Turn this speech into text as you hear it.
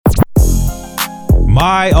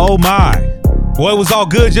My, oh my. Boy, it was all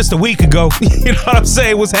good just a week ago. You know what I'm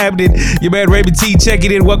saying? What's happening? Your man Raymond T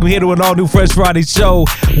checking in. Welcome here to an all-new Fresh Friday show.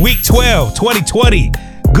 Week 12, 2020.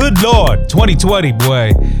 Good Lord, 2020,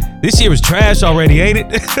 boy. This year is trash already, ain't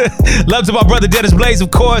it? Love to my brother Dennis Blaze, of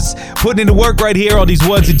course, putting in the work right here on these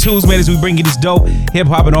ones and twos, man, as we bring you this dope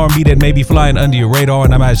hip-hop and R&B that may be flying under your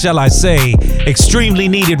radar, and shall I say, extremely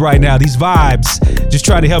needed right now. These vibes, just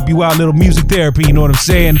trying to help you out, little music therapy, you know what I'm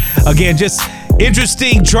saying? Again, just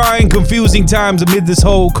interesting, trying, confusing times amid this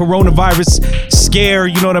whole coronavirus scare,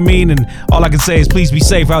 you know what I mean? And all I can say is please be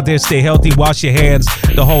safe out there, stay healthy, wash your hands,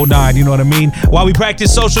 the whole nine, you know what I mean? While we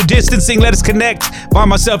practice social distancing, let us connect. Find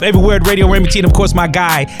myself everywhere at Radio Raymond T, and of course my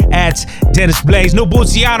guy at Dennis Blaze. No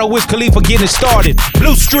Buciano, Wiz Khalifa getting it started.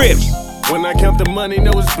 Blue Strip. When I count the money,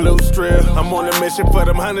 know it's blue strip. I'm on a mission for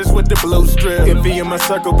them hundreds with the blue strip. If he in my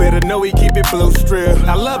circle, better know he keep it blue strip.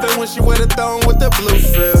 I love it when she wear the thong with the blue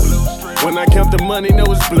strip. When I count the money, know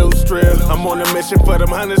it's blue strip. I'm on a mission for them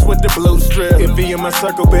hundreds with the blue strip. If he in my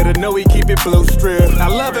circle, better know he keep it blue strip. I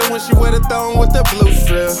love it when she wear the thong with the blue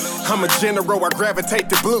strip. I'm a general, I gravitate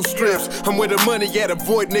to blue strips. I'm with the money, yet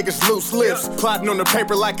avoid niggas loose lips. Plotting on the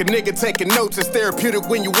paper like a nigga taking notes. It's therapeutic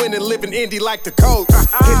when you win and living indie like the coach.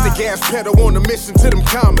 Hit the gas pedal on a mission to them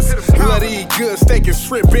commas. Bloody eat good steak and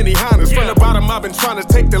shrimp, Benihana's. From the bottom, I've been trying to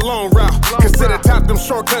take the long route. Cause to the top, them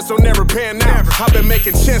shortcuts don't never pan out. I've been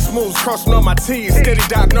making chess moves, crossing on my T's. Steady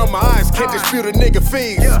dotting on my eyes, can't dispute a nigga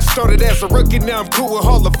fees. Started as a rookie, now I'm cool with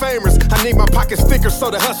Hall of Famers. I need my pockets thicker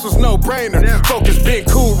so the hustle's no brainer. Focus being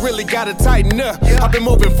cool, really gotta tighten up. I've been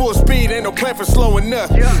moving full speed, ain't no plan for slowing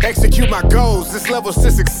up. Execute my goals, this level's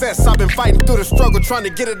to success. I've been fighting through the struggle, trying to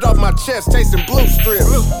get it off my chest, chasing blue strips.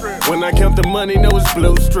 When I count the money, know it's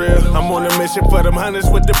blue strip. I'm on a mission for them hundreds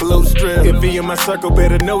with the blue strip. If he in my circle,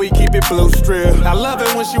 better know he keep it blue strip. I love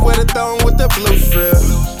it when she wear the thong with the blue strip.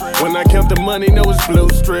 When I count the money, know it's blue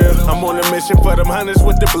strip. I'm on a mission for them hundreds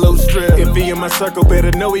with the blue strip. If he in my circle,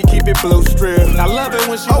 better know he keep it blue strip. I love it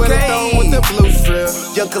when she wear the thong with the blue strip.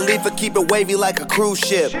 Young Khalifa keep it wavy like a cruise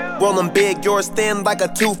ship. Rolling big, yours thin like a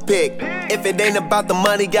toothpick. If it ain't about the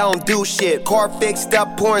money, I don't do shit. Car fixed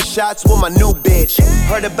up, pouring shots with my new bitch.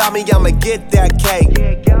 Heard about me, I'ma get that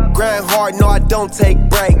cake. Grind hard, no I don't take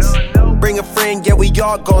breaks. Bring a friend, yeah we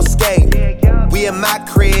all gon' skate. We in my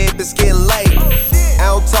crib, it's getting late. I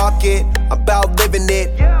don't talk it, about living it.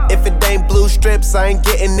 If it ain't blue strips, I ain't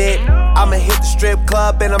getting it. I'ma hit the strip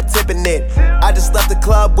club and I'm tipping it. I just left the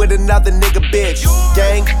club with another nigga bitch.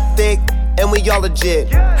 Gang, thick, and we all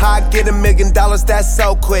legit. How I get $1 million, that's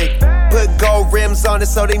so quick. Put gold rims on it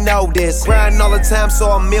so they know this. Grind all the time so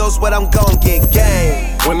I'm meals what I'm gon' get.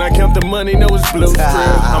 Gang. When I count the money, know it's blue strip.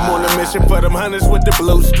 I'm on a mission for them hundreds with the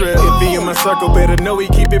blue strip. If he in my circle, better know he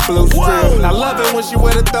keep it blue strip. I love it when she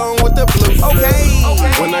wear the thong with the blue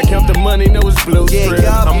strip. When I count the money, know it's blue strip.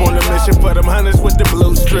 I'm on a mission for them hundreds with the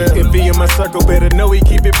blue strip. If he in my circle, better know he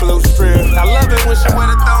keep it blue strip. I love it when she wear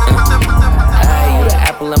the thong with the blue strip. Hey, you the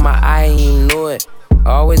apple in my eye, ain't even knew it.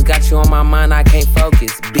 Always got you on my mind, I can't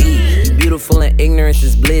focus. B, beautiful and ignorance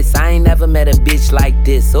is bliss. I ain't never met a bitch like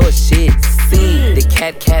this. Oh shit. C, the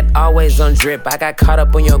cat always on drip. I got caught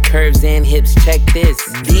up on your curves and hips. Check this.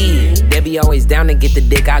 D, Debbie always down to get the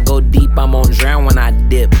dick. I go deep, I'm on drown when I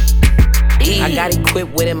dip. E, I got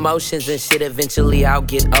equipped with emotions and shit. Eventually I'll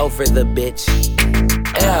get over the bitch.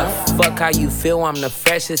 F, fuck how you feel, I'm the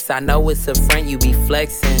freshest. I know it's a friend, you be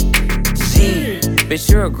flexing. G, bitch,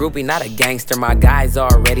 you're a groupie, not a gangster. My guys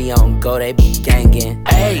already on go, they be gangin'.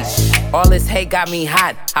 H, all this hate got me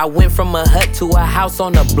hot. I went from a hut to a house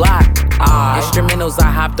on the block. Instrumentals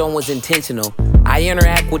I hopped on was intentional. I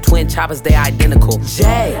interact with twin choppers, they identical.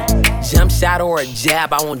 J, jump shot or a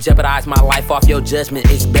jab. I won't jeopardize my life off your judgment,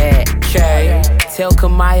 it's bad. K, tell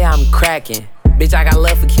Kamaya I'm cracking. Bitch, I got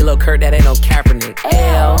love for Kilo Kurt, that ain't no Kaepernick.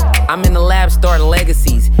 L, I'm in the lab starting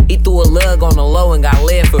legacies. He threw a lug on the low and got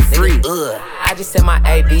lead for free. Nigga, I just said my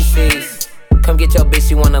ABCs. Come get your bitch,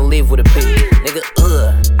 she wanna live with a P.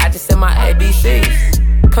 Nigga, I just said my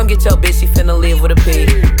ABCs. Come get your bitch, she finna live with a P.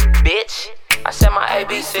 Bitch, I said my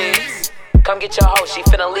ABCs. Come get your hoe, she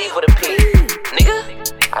finna leave with a P.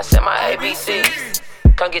 Nigga, I said my ABCs.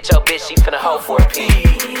 Come get your bitch, she finna hoe for a P.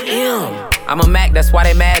 I'm a Mac, that's why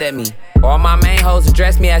they mad at me. All my main hoes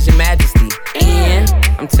address me as your majesty. And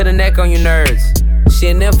I'm to the neck on your nerves. She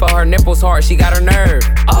a nympho, her nipples hard, she got her nerve.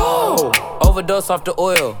 Oh, overdose off the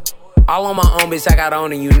oil. All on my own, bitch, I got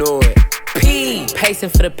on and you know it. P, pacing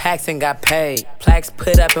for the packs and got paid. Plaques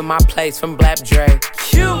put up in my place from Black Dre.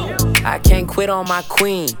 Q, I can't quit on my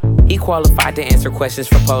queen. He qualified to answer questions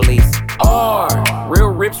for police. R, real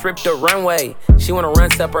rips rip the runway. She wanna run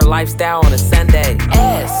up her lifestyle on a Sunday.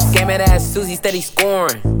 S, game at ass Susie steady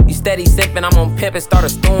scoring. You steady sippin', I'm on pimp and start a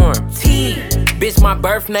storm. T, bitch my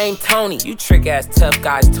birth name Tony. You trick ass tough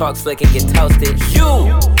guys talk slick and get toasted.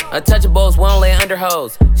 U, untouchables won't lay under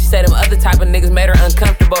hoes. She said them other type of niggas made her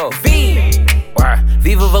uncomfortable. V,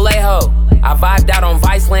 Viva Vallejo. I vibed out on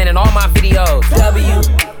Viceland in all my videos. W,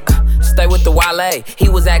 stay with the Wale. He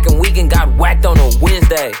was acting weak and got whacked on a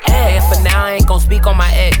Wednesday. And for now I ain't gon' speak on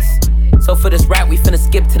my ex. So for this rap we finna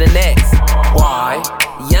skip to the next. Why?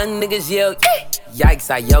 Young niggas yell, yikes,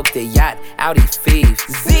 I yoked the yacht, Audi thieves.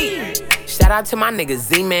 Z, shout out to my nigga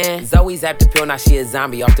Z-Man. Zoe's after pill, now she a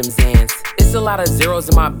zombie off them Zans. It's a lot of zeros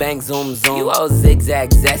in my bank, zoom, zoom. You old zigzag,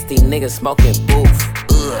 zesty niggas smoking booth.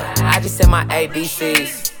 I just said my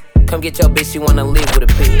ABCs. Come get your bitch, she wanna live with a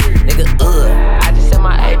P. Nigga, I just said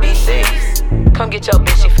my ABCs. Come get your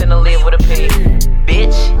bitch, she finna live with a P.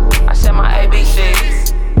 Bitch, I said my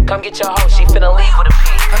ABCs. Come get your hoe, she finna leave with a P.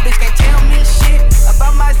 A bitch can't tell me shit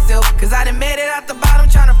about myself, cause I done made it out the bottom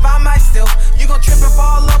tryna find myself. You gon' trip and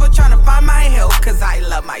fall over tryna find my help, cause I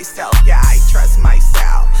love myself, yeah, I trust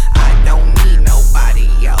myself. I don't need nobody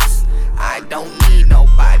else. I don't need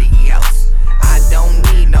nobody else. I don't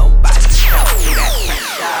need nobody else.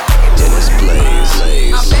 Dennis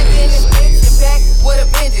Blaze. I'm back in this bitch and back with a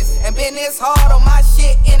vengeance. And been this hard on my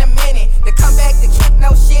shit in a minute. To come back to kick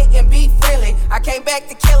no shit and be friendly. I came back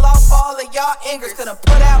to kill off all of y'all ingress. Could've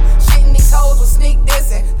put out shit in these hoes with sneak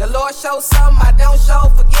dissing. The Lord show something, I don't show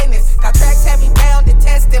forgiveness. Contracts had me bound and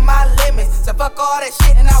testing my limits. So fuck all that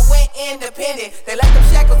shit and I went independent. They let them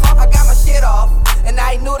shackles off, I got my shit off. And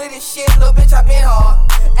I ain't new to this shit, little bitch, I been hard.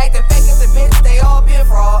 Acting fake as a bitch, they all been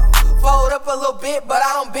fraud. Fold up a little bit, but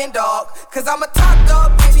I don't bend dog. Cause I'm a top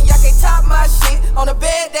dog bitch and y'all can't top my shit. On a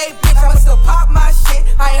bad day, bitch, I'ma still pop my shit.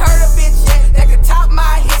 I ain't heard a bitch yet that can top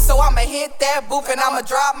my hit. So I'ma hit that booth and I'ma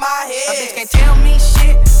drop my head. A bitch can't tell me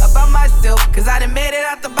shit about myself, cause I done made it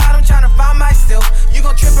out the bottom tryna find myself. You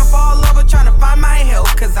gon' trip and fall over tryna find my help,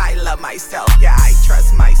 cause I love myself, yeah, I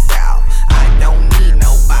trust myself. I don't need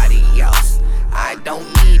nobody else. I don't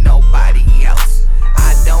need nobody else.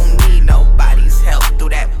 I don't need nobody's help. Through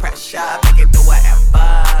that pressure, make it do whatever.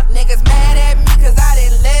 Niggas mad at me cause I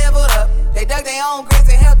done leveled up. They dug their own graves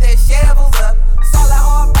and held their shovels up. Solid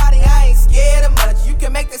hard body, I ain't scared of much. You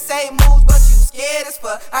can make the same moves, but you scared as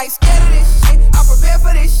fuck. I ain't scared of this shit, I'm prepared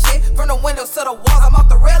for this shit. From the windows to the walls, I'm off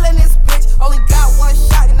the rail in this bitch. Only got one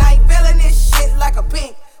shot and I ain't feeling this shit like a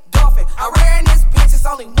pink dolphin. I'm rare in this bitch, it's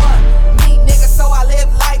only one me, nigga, so I live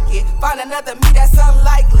like it. Find another me that's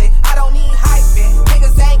unlikely. I don't need hyping,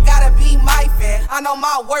 niggas ain't gotta be my fan. I know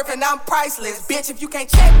my worth and I'm priceless. Bitch, if you can't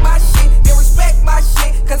check my shit, then respect my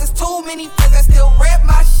shit. Cause it's too many friends that still rep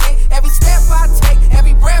my shit. Every step I take,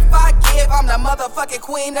 every breath I give, I'm the motherfucking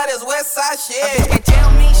queen of this west side shit. A bitch can't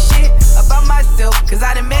tell me shit about myself, cause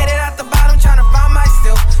I done made it out the bottom tryna find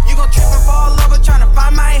myself. You gon' trip and fall over tryna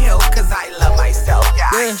find my help, cause I love myself,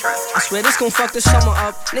 yeah, I trust myself. I swear this gon' fuck the summer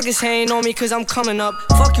up. Niggas hating on me cause I'm coming up.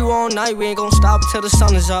 Fuck you all night, we ain't gon' stop till the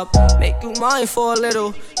sun is up. Make you mine for a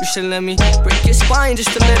little, you should let me break your spine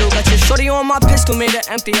just a little. Got your shorty on my pistol, made her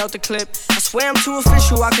empty out the clip. I swear I'm too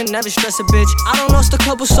official, I can never stress a bitch. I done lost a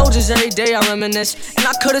couple soldiers every day, I reminisce. And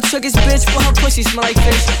I could've took his bitch, but her pussy smell like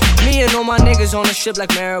fish. Me and all my niggas on a ship like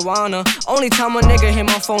marijuana. Only time a nigga hit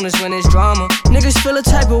my phone is when it's drama. Niggas feel a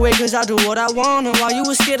type of way cause I do what I wanna. While you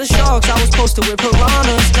was scared of sharks, I was posted with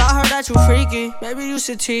piranhas. I heard that you freaky, maybe you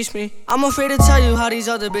should teach me. I'm afraid to tell you how these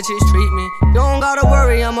other bitches treat me. You don't gotta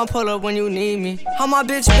worry, I'ma pull up when you need me. How my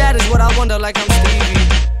bitch bad is what I wonder, like I'm Stevie.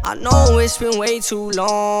 I know it's been way too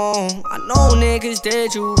long. I know niggas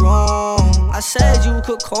did you wrong. I said you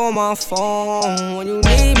could call my phone when you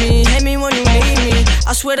need me. Hit me when you need me.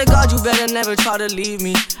 I swear to God you better never try to leave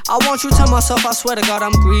me. I want you to myself, I swear to God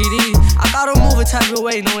I'm greedy. I gotta move a type of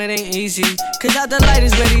way, no it ain't easy. Cause at the light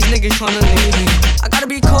is where these niggas tryna leave me. I gotta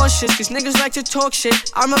be cautious cause niggas like to talk shit.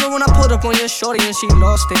 I remember when I pulled up on your shorty and she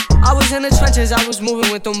lost it. I was in the trenches, I was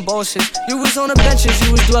moving with them bosses. You was on the benches,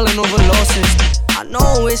 you was dwelling over losses. I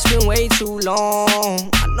know it's been way too long.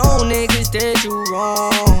 I know niggas did you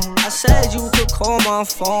wrong. I said you could call my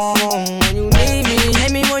phone when you need me.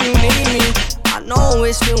 Hit me when you need me. I know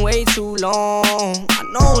it's been way too long. I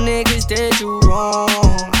know niggas did you wrong.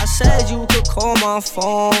 I said you could call my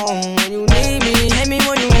phone when you need me. Hit me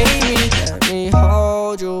when you need me. Let me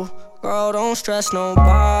hold you. Girl, don't stress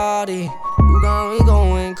nobody. You got me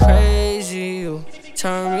going crazy. You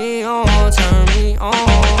turn me on, turn me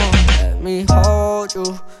on. Let me hold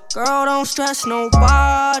you. Girl, don't stress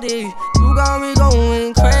nobody. You got me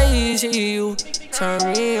going crazy. You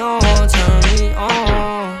turn me on, turn me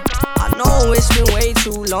on. know it's been way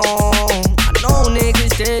too long. I know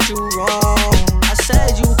niggas did you wrong. I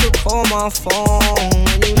said you could call my phone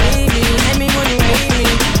when you need me. Hit me when you need me.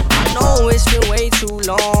 I know it's been way too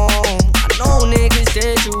long. I know niggas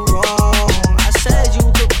did you wrong. I said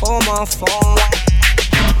you could call my phone.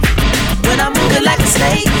 When I move it like a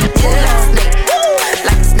snake, yeah.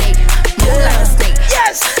 Like a snake, move like a snake.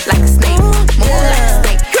 Yes, like a snake, move like a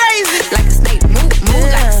snake. Crazy, like a snake, move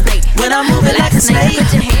like a snake. When I move it like a snake,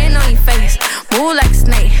 put your hand on your face, move like a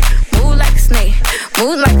snake, move like a snake,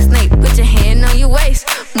 move like a snake. Put your hand on your waist,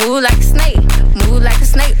 move like a snake, move like a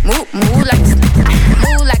snake, move like a snake,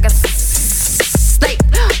 move like a snake,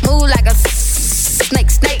 move like a snake,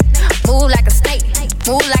 snake, move like a snake,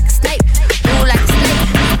 move like a snake, move like a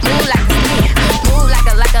snake, move like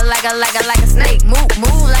a snake, move like a snake, move like a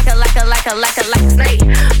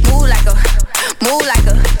snake,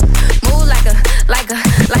 move like a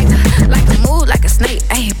move like a snake,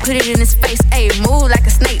 ayy, put it in his face, ayy, move like a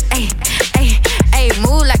snake, ayy, ayy, ayy,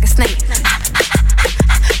 move like a snake,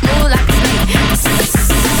 move like a snake,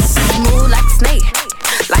 move like a snake,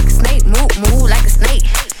 move like a snake, like a snake, move like a snake,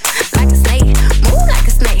 move like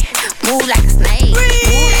a snake, move like a snake.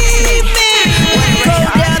 Go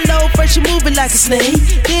down low, first you move it like a snake,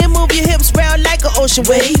 then move your hips round like an ocean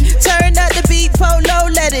wave. Turn up the beat, polo,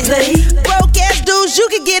 let it play. Broke ass dudes, you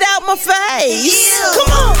can get out my face. Yeah.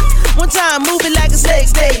 Come on, one time, move it like a snake,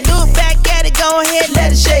 snake. Look back at it, go ahead,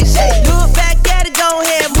 let it shake, shake. Look back at it, go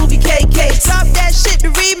ahead, move your KK. Top that shit, the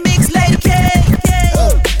remix, Lady K.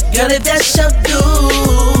 Girl, if that's your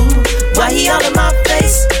dude, why he all in my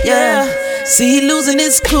face? Yeah, see he losing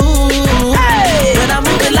his cool. Hey. When I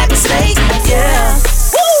move it like a snake, yeah.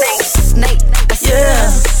 Snake,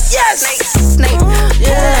 yeah. Yes, snake,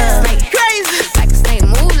 yeah. Crazy, like a snake,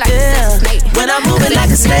 move like a snake. When I move it like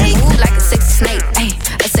a snake, move like a sexy snake, ayy,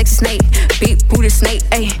 a sexy snake, big booty snake,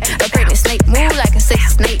 ayy, a pregnant snake, move like a sexy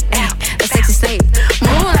snake, ayy, a sexy snake,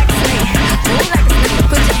 move like a snake, move like a snake.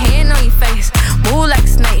 Put your hand on your face, move like a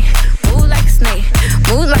snake, move like a snake,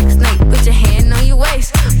 move like a snake. Put your hand on your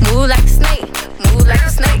waist, move like a snake, move like a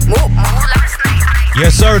snake, move like a snake.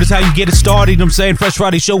 Yes, sir. That's how you get it started. You know what I'm saying? Fresh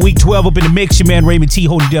Friday Show, week 12 up in the mix. Your man Raymond T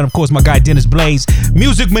holding down, of course, my guy Dennis Blaze.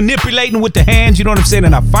 Music manipulating with the hands, you know what I'm saying?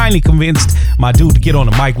 And I finally convinced my dude to get on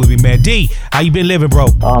the mic with me, man. D, how you been living, bro?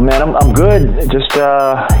 Oh, man, I'm good. Just,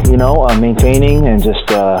 maintaining and just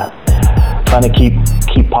trying to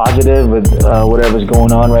keep positive with whatever's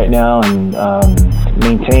going on right now and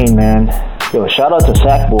maintain, man. Yo, shout out to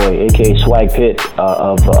Sackboy, a.k.a. Swag Pit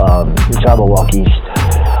of Jabberwock East.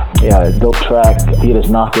 Yeah, dope track. Beat is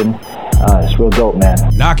knocking. It's real dope, man.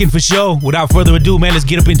 Knocking for sure. Without further ado, man, let's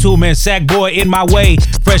get up into it, man. Sackboy, In My Way.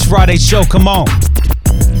 Fresh Friday Show, come on.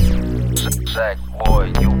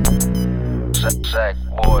 Sackboy, you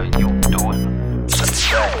do it.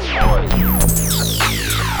 Sackboy,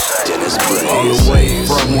 on the way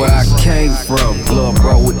from where I came from, little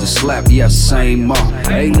bro with the slap, yeah, same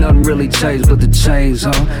ain't nothing really changed but the chains,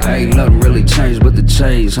 huh? Ain't nothing really changed but the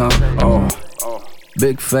chains, huh? Oh,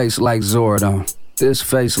 big face like Zordon, this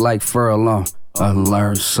face like Furlong. I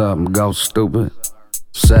learned something, go stupid.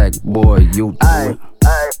 Sackboy, you do it.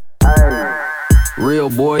 Real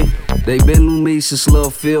boy, they been with me since Lil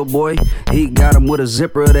Phil, boy. He got him with a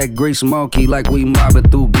zipper of that grease monkey, like we mobbing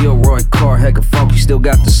through Gilroy car, hecka funky. Still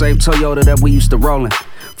got the same Toyota that we used to rollin'.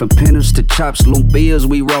 From Penners to chops, Lumpias,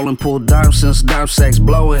 we rollin'. Pull dime since dime sacks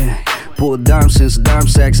blowin'. Pull dime since dime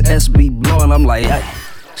sacks, SB blowin'. I'm like, hey,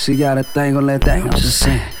 she got a thing on that thing, I'm just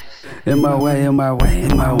saying. In my way, in my way,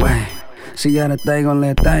 in my way. She got a thing on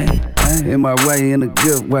that thing. In my way, in a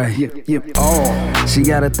good way. Oh, she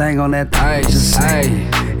got a thing on that thing. Just say,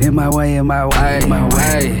 in my way, in my way, in my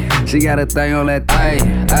way. She got a thing on that thing.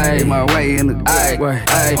 In my way, in a good way.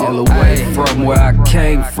 All the way from where I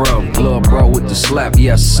came from, little bro with the slap,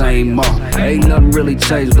 yeah, same ain't nothing really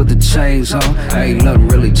changed but the chains, huh? Ain't nothing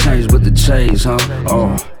really changed but the chains, huh?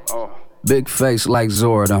 Oh, big face like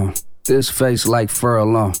Zordon, this face like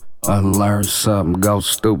Furlong. I learned something, go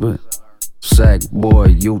stupid.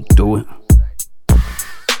 Sackboy, you do it.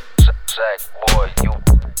 Sackboy, you.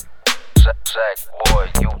 Sackboy,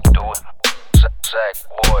 you do it.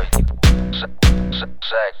 Sackboy.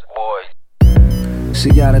 She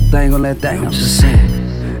got a thing on that thing, I'm just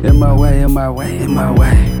saying. In my way, in my way, in my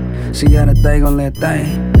way. She got a thing on that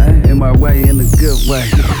thing. In my way, in a good way.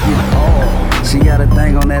 She got a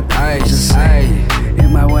thing on that thing, just say.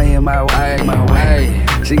 In my way, in my way, in my way.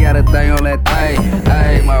 She got a thing on that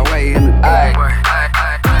thing, my way in the day.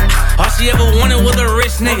 All she ever wanted was a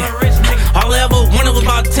rich nigga. All I ever wanted was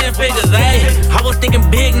about 10 figures, ayy. I was thinking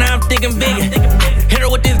big, now I'm thinking bigger. Hit her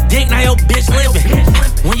with this dick, now your bitch living.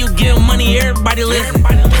 When you give money, everybody listen.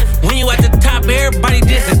 When you at the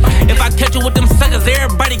fucking with them suckers,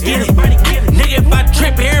 everybody get it. Nigga, if I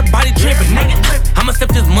trip, everybody trippin'. I'ma sip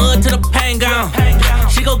this mud till the pain gone.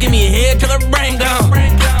 She gon' give me a head till her brain gone.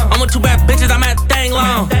 I'm with two bad bitches, I'm at thing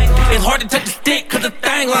long. It's hard to touch the stick cause the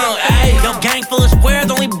thing long. Ayy, yo, gang full of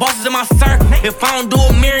squares, only bosses in my circle. If I don't do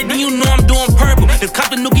a mirror, then you know I'm doing purple. It's cop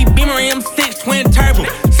the Nuki Beamer M6 twin turbo.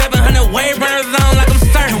 700 wave runners on like I'm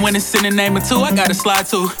certain. When it's in the name of two, I gotta slide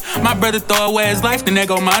too. My brother throw away his life, then there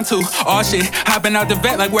go mine too. All shit, hopping out the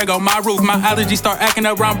vet like where go my roof. My allergies start acting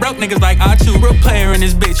up round broke niggas like I chew. Real player in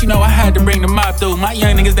this bitch, you know I had to bring the mob through. My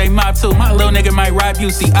young niggas, they mob too. My little nigga might rob you.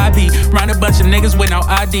 See, I be round a bunch of niggas with no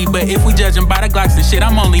ID. But if we judging by the Glocks and shit,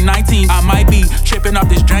 I'm only 19. I might be tripping off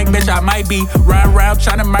this drink, bitch, I might be run around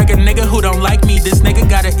trying to mark a nigga who don't like me. This nigga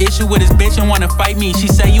got an issue with his bitch and wanna fight me. She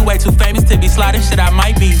say you way too famous to be sliding shit, I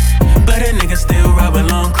might be. But a nigga still robbing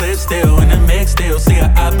long clips still. In the mix still, see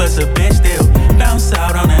a I bust a bitch still. Bounce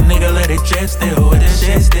out on a nigga, let it drip still. With this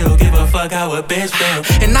shit still, give a fuck how a bitch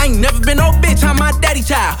feel. And I ain't never been no bitch, I'm my daddy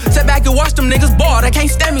child. Sit back and watch them niggas ball, they can't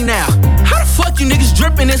stand me now. How the fuck you niggas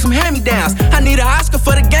dripping in some hand-me-downs? I need an Oscar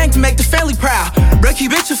for the gang to make the family proud. Breaky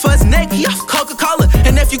bitch for his neck, he off Coca-Cola.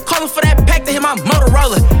 And if you callin' for that pack, then hit my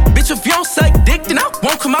Motorola. Bitch, if you don't suck dick, then I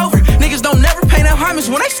won't come over. Niggas don't never pay them homage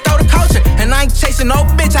when they stole the culture. And I ain't chasing no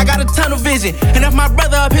bitch, I got a tunnel vision. And if my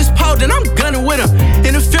brother up his pole, then I'm gunning with him.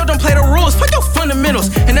 In the field, don't play the rules, fuck your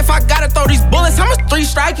fundamentals. And if I gotta throw these bullets, I'm a 3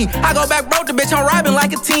 striking. I go back broke, the bitch, I'm robbing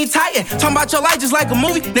like a Teen Titan. Talking about your life just like a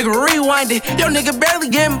movie, nigga rewind it. Yo nigga barely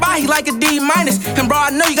getting by, he like a D-. And bro, I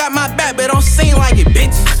know you got my back, but don't seem like it,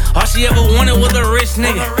 bitch. All she ever wanted was a rich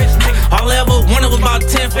nigga. All I ever wanted was about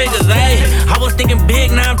 10 figures, ayy. I was thinking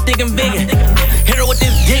big, now I'm thinking bigger. Hit her with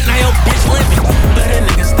this dick, now your bitch limping. But a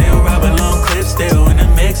nigga still robbing long clips still. In the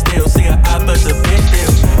mix still, see a I bust a bitch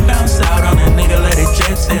still. Bounce out on a nigga, let it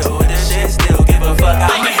drip still. With this shit still, give a fuck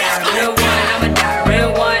how it real one, I'ma die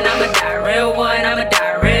real one, I'ma die real one, I'ma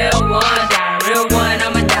die real one, die real one,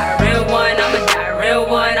 I'ma die real one, I'ma die real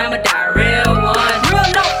one, I'ma die real one. Real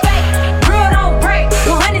no fake, real don't break.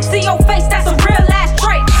 100 to your face, that's a real last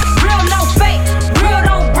trait. Real no fake, real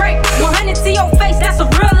don't break. 100 to your face, that's a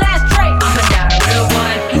real last trait. I'ma die real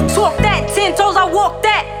one. You talk that, 10 toes, I walk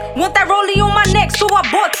that. Want that rollie on my neck, so I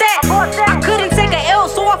bought that. I couldn't take a L,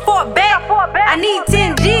 so I fought back. I need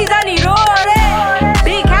 10 G's, I need all that.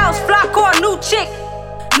 Big house, fly car, new chick.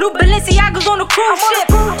 New Balenciagas on the cruise ship.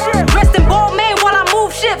 Dressed in ball man while I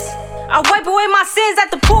move ships. I wipe away my sins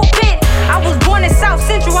at the pulpit. I was born in South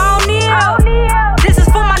Central, I don't need help. This is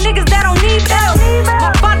for my niggas that don't need help.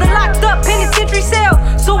 My father locked up, penitentiary cell.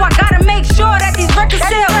 So I gotta make sure that these records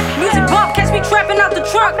sell. Music bump, catch me trapping out the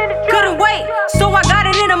trunk. Couldn't wait, so I got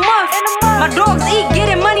it in a month. My dogs eat,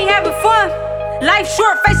 getting money, having fun. Life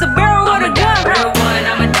short, face a barrel with a gun. Real one,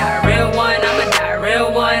 I'ma die real one, I'ma die real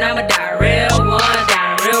one, I'ma die real one,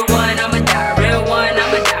 die real one, I'ma die real one,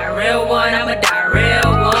 I'ma die real one, I'ma die real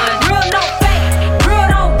one. Real no fake, real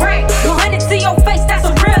don't break. 100 to your face, that's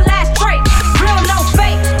a real last trait. Real no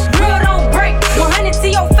fake, real don't break. 100 to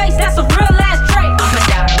your face, that's a real last trait. I'ma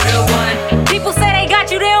die real one. People say they got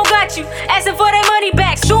you, they don't got you. Asking for their money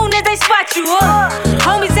back soon as they spot you.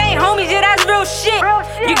 Homies ain't homies, yeah, that's real shit.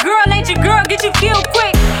 Your girl ain't your girl, get you killed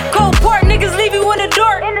quick. Cold part, niggas leave you in the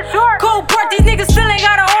dark. Cold part, these niggas still ain't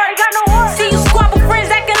got a heart. See you squabble friends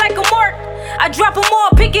acting like a mark. I drop them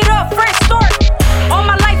all, pick it up, fresh start. All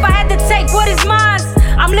my life I had to take what is mine.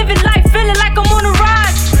 I'm living life feeling like I'm on a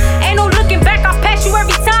rise. Ain't no looking back, I'll pass you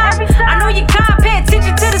every time. I know you can't pay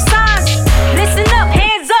attention to the signs. Listen up,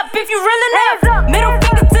 hands up if you real enough. Middle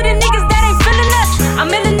finger to the niggas that ain't feeling us. I'm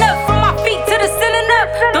milling up from my feet to the ceiling up.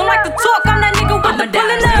 Don't like to talk, I'm that nigga with the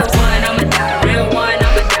pulling up. I'ma die real one,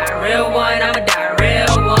 I'ma die real one, I'ma die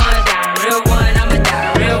real one, die real one, I'ma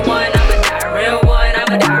die real one, I'ma die real one,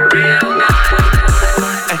 I'ma die real one.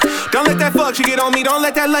 Don't let that fuck shit get on me, don't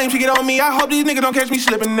let that lame shit get on me. I hope these niggas don't catch me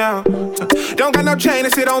slipping now. Don't got no chain to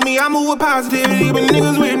sit on me, I move with positivity, but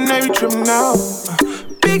niggas with them, they be tripping now.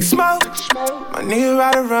 Big smoke, my nigga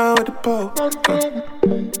ride around with the pole.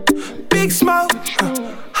 Big smoke,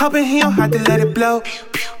 hoping he don't have to let it blow.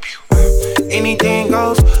 Anything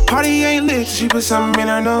goes, party ain't lit, she put something in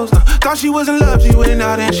her nose. Thought she was in love, she went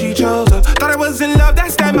out and she chose her. Thought I was in love,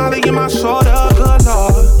 that's that Molly in my shoulder, good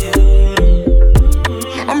lord.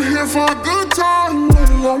 I'm here for a good time, not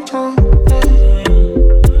a long time.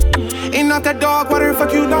 Ain't not that dog, why the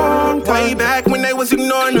fuck you long? Way back when they was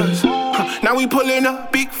ignoring us. Now we pulling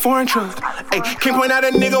up big foreign trucks. Ay, can't point out a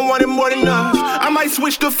nigga wanted more than us. I might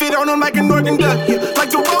switch the fit on him like a Northern Duck. Yeah. Like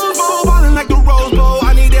the Rose Bowl, ballin' like the Rose Bowl.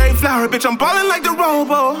 I need every flower, bitch, I'm ballin' like the Rose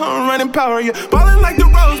Bowl. I'm running power, yeah. Ballin' like the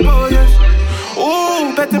Rose Bowl, yes.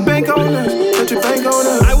 Ooh, bet the bank on us, bet your bank on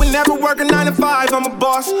us. I would never work a 9 to 5, I'm a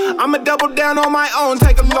boss. I'ma double down on my own,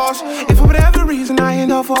 take a loss. If for whatever reason I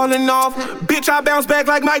end up falling off, bitch, I bounce back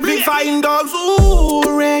like Mike Vick fighting dogs.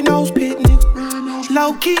 Ooh, red nose pit nigga,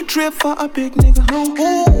 low key trip for a big nigga.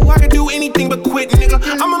 Ooh, I can do anything but quit, nigga.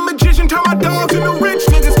 I'm a magician, turn my dogs into rich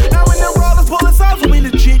niggas. Now when the rollers pull us off, we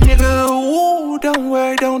legit, nigga. Ooh, don't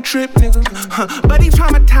worry, don't trip, nigga. But he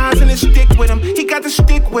traumatized and it stick with him. He got to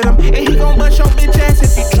stick with him, and he gon' bust your bitch ass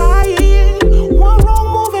if he try it. One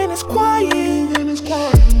wrong move and it's quiet.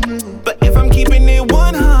 But if I'm keeping it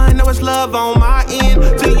 100, know it's love on my end.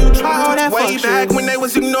 Till you try all that way back when they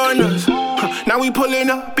was ignoring us. Now we pulling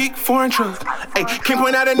up big foreign trucks. Ay, can't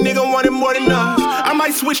point out a nigga wanting more than us. I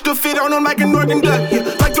might switch the fit on him like a Northern Duck. Yeah,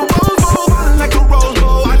 like the Rose Bowl, ballin' like a Rose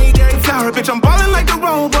Bowl. I need every flower, bitch. I'm ballin' like the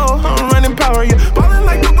Rose Bowl. I'm running power, yeah, ballin'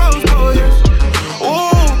 like the Rose Bowl. Yeah.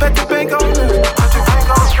 Ooh, bet the bank on us.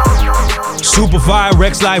 Super Fire,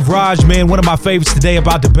 Rex Life, Raj, man, one of my favorites today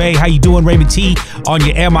about the Bay. How you doing, Raymond T, on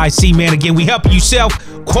your MIC, man? Again, we help you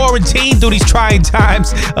self-quarantine through these trying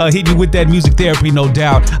times. Hit you with that music therapy, no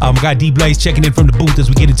doubt. Got D Blaze checking in from the booth as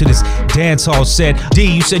we get into this dance hall set. D,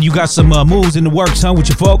 you said you got some moves in the works, huh, with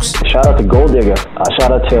your folks? Shout out to Gold Digger.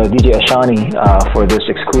 Shout out to DJ Ashani for this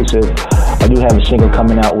exclusive. I do have a single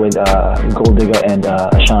coming out with Gold Digger and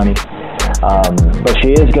Ashani. But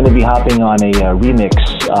she is going to be hopping on a remix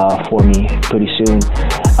for me pretty soon.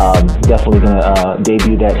 Definitely going to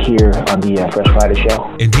debut that here on the Fresh Friday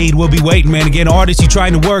show. Indeed, we'll be waiting, man. Again, artists, you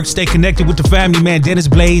trying to work, stay connected with the family, man.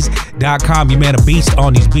 DennisBlaze.com. You man, a beast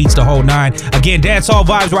on these beats, the whole nine. Again, dance all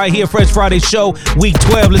vibes right here, Fresh Friday show, week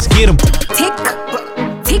 12. Let's get them. Tick,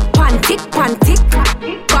 tick, pan, tick, pan, tick.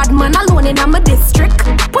 Bad man alone in my district.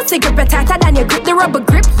 Pussy grip it tighter than you grip the rubber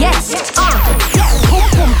grip, yes. Boom,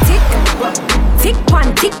 boom, tick. Tick,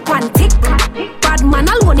 pan, tick, pan, tick. Bad man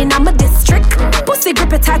alone in my district. Pussy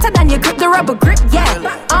grip it tighter than you grip the rubber grip, yeah.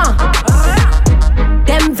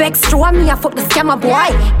 Them vex throw me, I fuck the scammer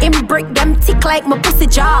boy. Him break them tick like my pussy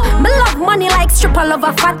jaw. Me love money like stripper, love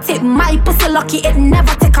a fat tip. My pussy lucky, it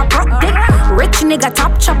never take a broke dick. Rich nigga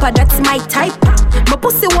top chopper, that's my type. My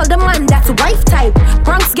pussy hold the man, that's wife type.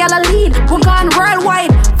 Bronx gal a lead, we gone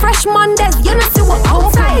worldwide. Fresh Mondays, you know see what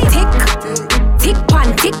outside. Tick,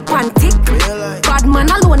 pan, tick, bad man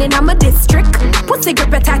alone in my district. Pussy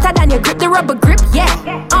grip it tighter than you grip the rubber grip, yeah.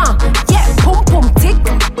 Yeah, pum pum tick.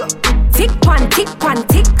 Tick, pan, tick.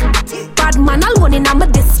 Bad man alone in my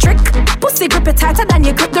district. Pussy grip it tighter than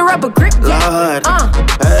you grip the rubber grip, yeah.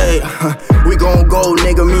 Hey, we gon' go,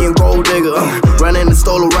 nigga, me and Gold Digger. Running the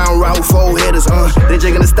stole around with 4 hitters, They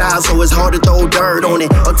jigging the style, so it's hard to throw dirt on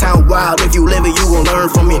it. Uptown wild, if you live it, you gon' learn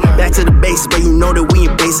from it. Back to the basics, but you know that we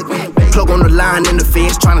ain't basic. Plug on the line in the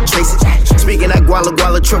fence, tryna trace it. Speaking that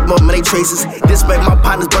guala, trip up, man, they traces. Disrespect my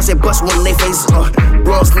partners, bust one in they faces.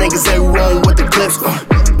 Bronx niggas, everyone with the clips.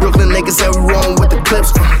 Brooklyn niggas, everyone with the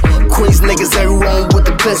clips. Queens niggas, everyone with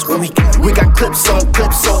the clips. We got clips on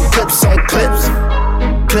clips on clips on clips.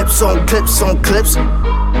 Clips on clips on clips.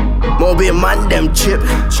 Mobile man, them chip.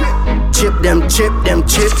 Chip them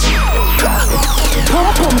chips. Pum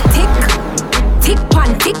pum tick. Tick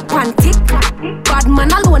pan, tick. Bad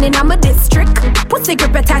man alone in my district. Pussy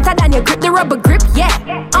grip it tighter than you grip the rubber grip, yeah.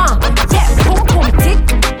 Yeah, pum pum tick.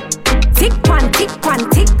 Tick pan, tick.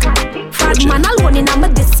 Bad man alone in my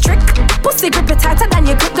district. Pussy grip it tighter than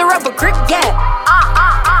you grip the rubber grip, yeah.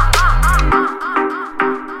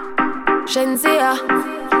 Shenzia,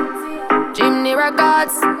 Jimmy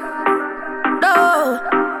Records, no.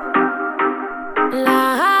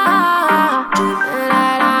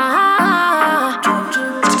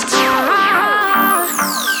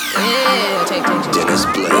 Dennis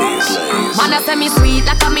Blaze. Man, I say me sweet,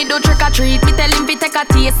 like a me do trick or treat. Me tell him fi take a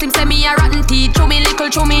taste, him say me a rotten teeth. Chew me little,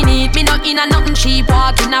 chew me neat. Me not in a nothing cheap.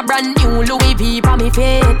 Walk in a brand new Louis V for me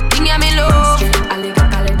feet. Thing ya me love,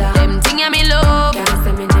 them thing ya me love.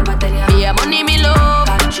 Yeah, money me love,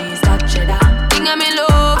 thing ya me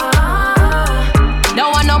love.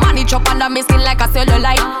 Don't want no money chop under me skin like a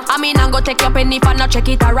cellulite. I mean I go take your penny for not check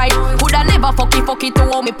it alright. Coulda never fuck it to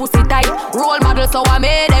hold me pussy tight. Role model so I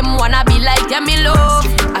made them wanna be like yeah me love.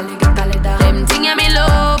 Them thing ya me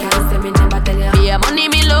love. Yeah money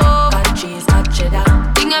me love.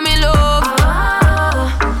 Thing ya me love.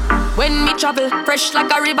 When me travel, fresh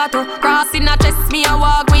like a river too. Crossing a chest, me a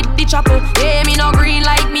walk with the chapel. Yeah, me no green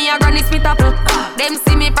like me a Granny Smith apple. Them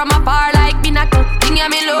see me from afar like binacle. Thing ya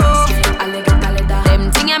me love.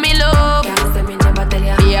 Them thing ya me love.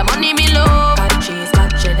 Yeah, money me love.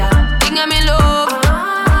 Thing ya me love.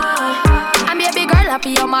 I'm a big girl,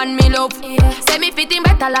 happy your man me love. Say me fit in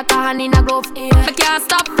better like a hand in a glove. Me can't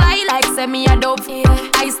stop fly like like semi a dove.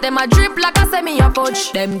 Ice them a drip like a semi a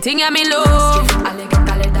fudge. Them thing a me love.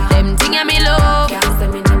 Them thing a me love.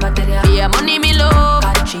 Yeah, money me love.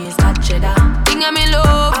 Got cheese, got cheddar. Thing a me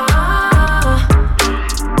love.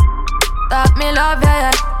 That me love,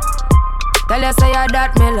 yeah. Tell you say you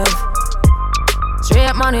that me love.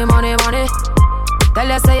 Straight money, money, money. Tell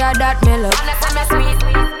you say you that me love.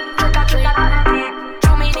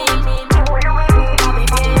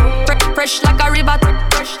 Fresh like a river,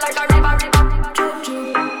 fresh like a river.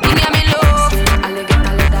 Thing ya me love,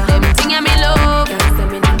 them thing ya me love.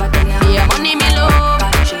 Yeah, money me love,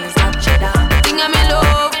 thing ya me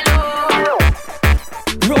love.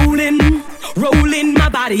 Rolling, rolling my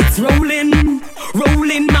body, it's rolling,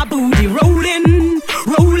 rolling my booty, rolling,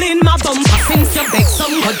 rolling my bumper. Since you beg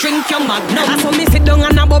some, go drink your magnum. So me sit down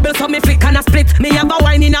and a bubble, so me flick and a split. Me have a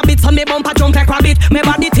wine in a bit, so me bumper jump like rabbit. Me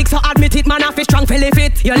body thick, so admit it, man, I feel strong, feel lift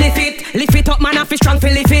it. You lift it up, man, I feel strong,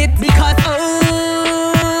 feel lift it. Because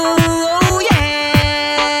oh yeah,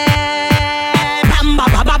 bam ba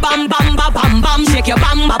ba ba bam bam ba bam bam, shake your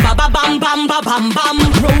bam ba ba ba bam bam ba bam bam.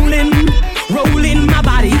 Rolling, rolling my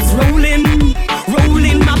body, it's rolling,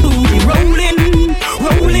 rolling my booty, rolling,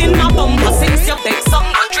 rolling my bumper. Since you take some,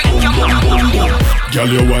 go drink your magnum. Girl,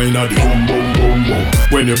 you whine at the boom boom boom boom.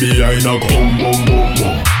 When you behind a go boom boom boom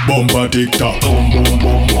boom. Bumper tick tock boom boom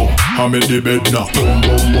boom boom. I'm in the bed now boom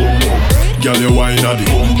boom boom boom. Girl, you whine at the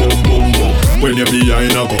boom boom boom boom. When you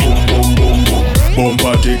behind a go boom boom boom boom.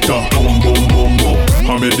 Bumper tick tock boom boom boom boom.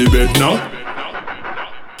 I'm in the bed now.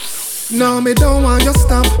 Now me don't want you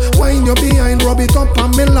stop. Wine you behind, rub it up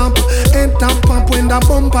on me lap. Head tap pop when the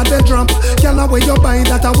bumper they drop. Girl, where you buy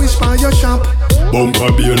that I wish for your shop.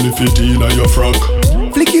 Bumper barely fit in your frock.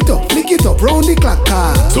 Flick it up, round the clock.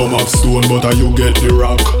 Some have stone, but you get the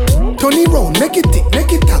rock. Turn it round, make it tick,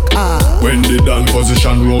 make it tack. When they done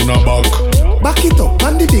position round a back. Back it up,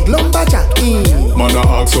 and the big lumberjack. Man a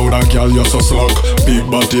ask how that girl you so slug. Big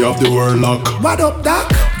body of the world lock. What up,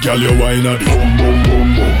 doc? Girl you whine at the boom boom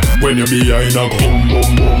boom boom. When you behind a go boom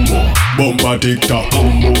boom boom boom. Bumper tick tock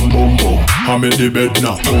boom boom boom boom. I'm in the bed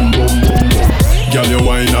now boom boom boom boom. Girl you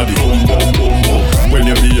whine at the boom boom boom boom. When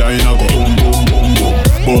you behind a go boom boom boom boom.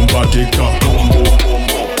 Bumper tick tock boom boom boom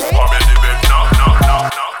boom. I'm in the bed now.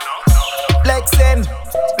 Flexing,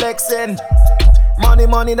 flexing. Money,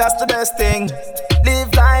 money, that's the best thing.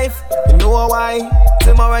 Live life, you know why.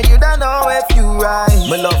 Tomorrow you don't know if you right.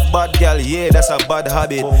 Me love bad girl, yeah, that's a bad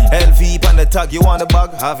habit. LV on the tag, you want the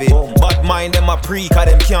bag, have it. Bad mind them a pre, cause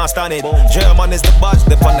them can't stand it. German is the badge,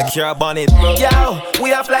 they on the car bonnet. Yo,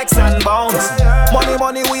 we are flex and bounce. Money,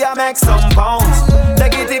 money, we are make some pounds.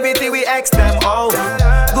 Negativity, we X them out.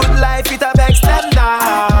 Good life, it a vex them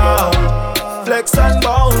now. Flex and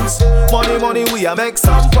bounce. Money, money, we a make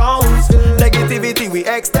some pounds. Negativity, we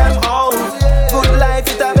X them out. Good life,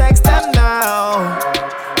 it a vex them now.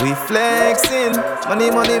 We flexing. Money,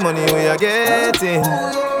 money, money, we are getting.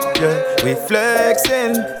 Yeah, we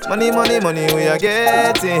flexing. Money, money, money, we are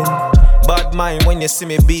getting. Bad mind when you see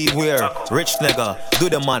me beware. Rich nigga, do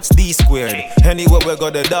the maths, D squared. Anywhere we go,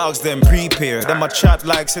 the dogs, them prepare. Them a chat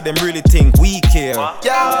like, so them really think we care.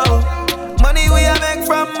 Yo, money we a make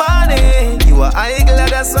from money. You a idler,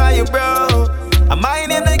 that's why you broke. I'm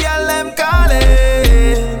minding the girl, them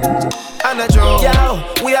calling. And a joke.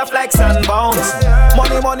 Yo, we a flex and bounce.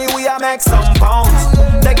 Money, money, we a make some pounds.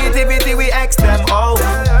 Negativity, we X them out.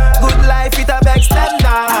 Good life, it a vex them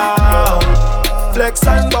now. Flex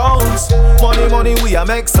and bounce. Money, money, we a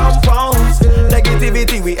make some pounds.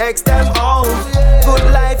 Negativity, we X them out. Good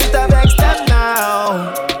life, it a vex them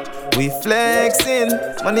now. We flexing.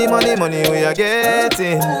 Money, money, money, we are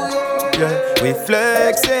getting. Yeah, we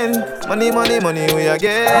flexing. Money, money, money, we are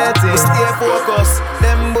getting. Stay focused,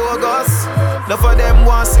 them bogus. Love for them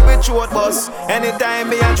want see we throat bus. Anytime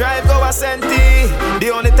me a drive go a senti.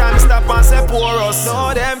 The only time stop and say pour us.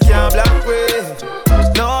 No, them can't block way.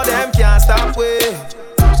 No, them can't stop way.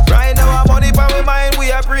 Right now our money by we mind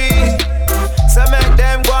we are free. So make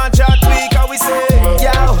them go and chat week how we say.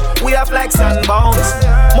 Yo, we are flex and bounce.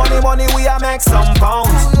 Money, money, we are make some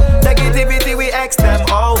pounds. Negativity, we X them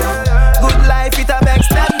out. Good life, it a vex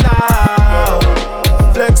them now.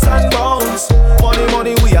 Flex and bounce. Money,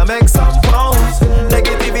 money, we are make some pounds.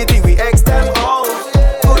 Negativity, we X them out.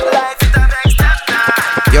 Good life, it a vex them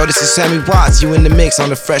now. Yo, this is Sammy Watts, you in the mix on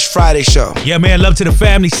the Fresh Friday Show. Yeah, man, love to the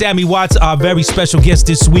family. Sammy Watts, our very special guest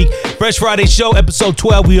this week. Fresh Friday Show, episode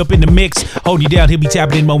 12. We up in the mix, holding you down. He'll be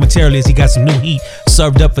tapping in momentarily as he got some new heat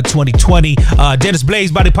served up for 2020. Dennis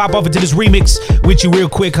Blaze about to pop off into this remix with you real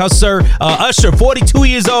quick, huh, sir? Usher, 42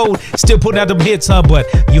 years old, still putting out them hits, huh? But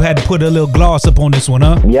you had to put a little gloss up on this one,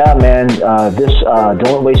 huh? Yeah, man. This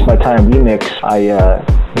Don't Waste My Time remix, I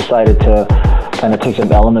decided to kind of take some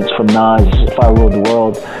elements from Nas' If I Ruled the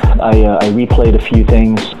World. I replayed a few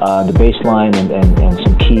things, the bass line and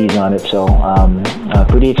some keys on it, so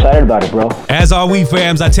pretty excited about it, bro. As are we,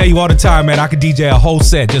 fams. I tell you all the time, man, I could DJ a whole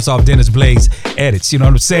set just off Dennis Blaze edits, you know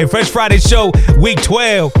what I'm saying? Fresh Friday Show, week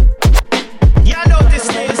 12. Y'all know this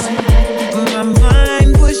is. My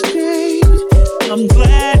mind was changed. I'm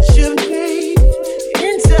glad you made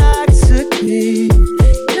intoxicated.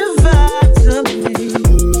 The vibes of me.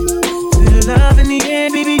 To love in the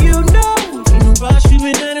end, baby, you know. Ain't no rush, you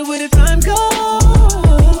been at it where the time goes.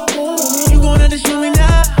 You gon' understand me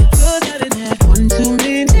now. Cause I done had one too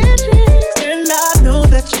many drinks. And I know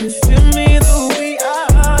that you feel me the way I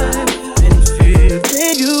been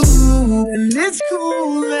feeling you. And it's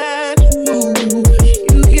cool that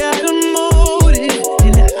you got a motive,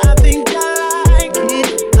 and I think I like it.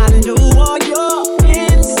 I know all your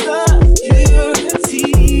insecurities.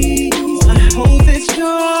 I hope that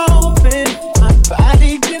you're open. My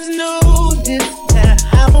body gives notice that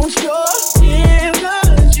I want your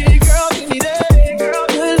energy. Girl, give me that.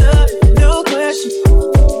 Good love, no question.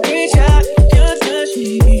 Reach out, just touch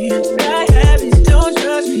me. Bad habits, don't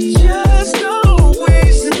trust me. Just don't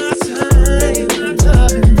waste my time.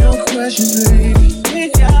 Love, no question, baby.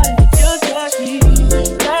 Reach out, just touch me.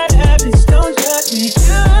 Bad habits, don't trust me.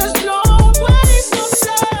 Just don't waste my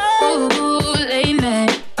time. Ooh, late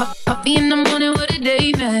night. Coffee in the morning with a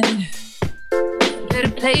day man.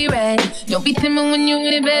 Better play right. Don't be timid when you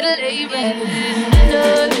in it, better lay right. I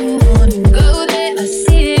know you wanna go there. I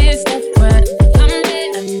see it, step right. I'm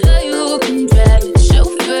there. I know you can drive the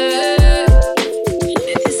chauffeur.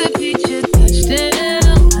 This is a picture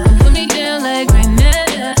touchdown. Put me down like right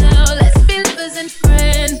now. Let's be lovers and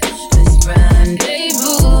friends. Let's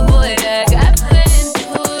rendezvous, boy. I got plans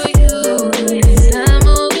for you. Yes, I'm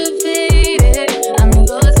motivated. I'm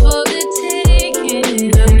yours for the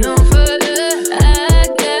taking. I'm no further. I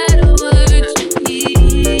got what you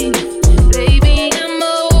need. Baby, I'm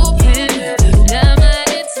open. You got my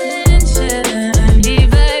attention.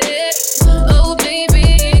 Undivided. Oh, baby,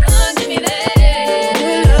 come give me that.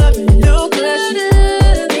 Good love, no question.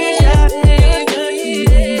 Reach out, just touch me.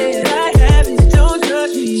 Bad habits, don't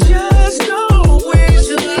trust me. Just don't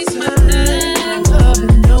waste my time. Love,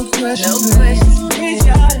 no question. Reach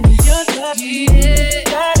out, just touch me.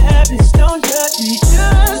 Bad habits, don't trust me.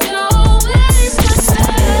 Just don't waste my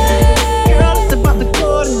time. Girl, it's about the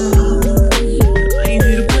quarter. I ain't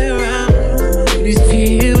here to play around. Ladies, if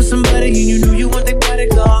you're here with somebody and you know you want their body,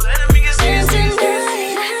 go on and make it serious.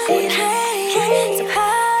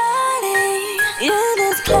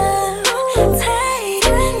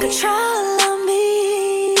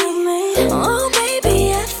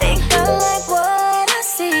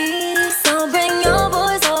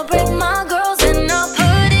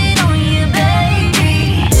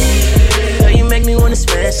 Girl, you make me wanna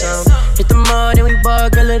spend some. Hit the mall, then we ball,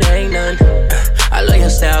 girl, it ain't none. I love your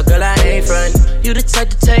style, girl, I ain't front. You the type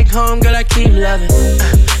to take home, girl, I keep loving.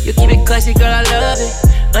 You keep it classy, girl, I love it.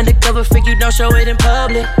 Undercover freak, you don't show it in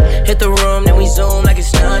public. Hit the room, then we zoom like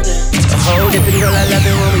it's nothing. A whole different girl, I love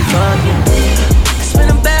it when we fucking.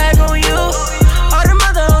 Spend a bag on you. All the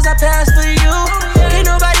other hoes I pass for you. Can't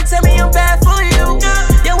nobody tell me I'm bad for you.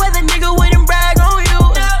 Yo, whether nigga wouldn't brag on you.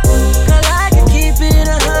 Girl, I can keep it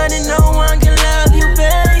 100, no one can love you,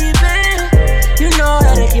 baby. You know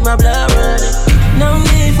how to keep my blood running. No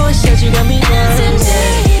need for shit, you got me down.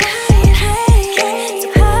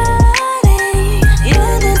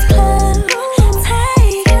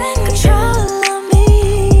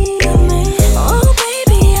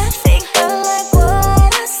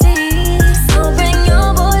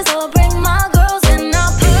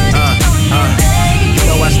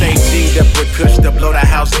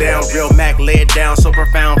 Down, real Mac, lay it down, so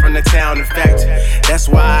profound from the town. In fact, that's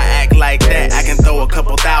why I act like that. I can throw a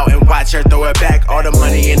couple thou and watch her throw it back. All the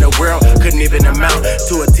money in the world couldn't even amount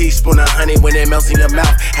to a teaspoon of honey when it melts in your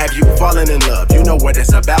mouth. Have you fallen in love? You know what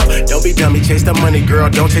it's about. Don't be dummy, chase the money, girl,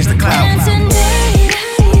 don't chase the clout.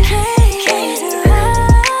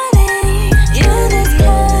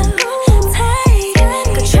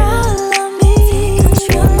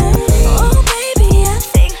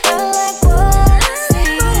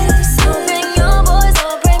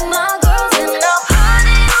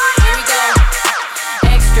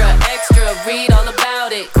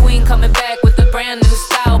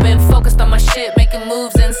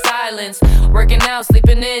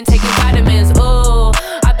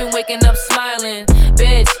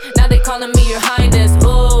 now they calling me your highness.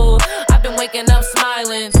 Ooh, I've been waking up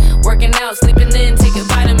smiling, working out, sleeping in, taking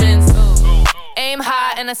vitamins. Aim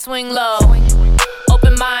high and I swing low,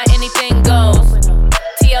 open mind, anything goes.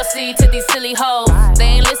 TLC to these silly hoes, they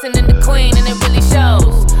ain't listening to Queen and it really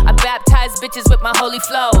shows. I baptize bitches with my holy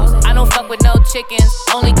flows. I don't fuck with no chickens,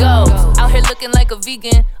 only goats. Out here looking like a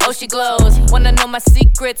vegan, oh she glows. Wanna know my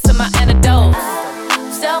secrets and my antidotes.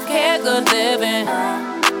 Self-care, good living,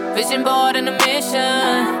 vision board and a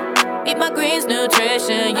mission. Eat my greens,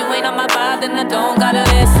 nutrition. You ain't on my vibe, then I don't gotta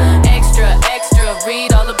listen. Extra, extra,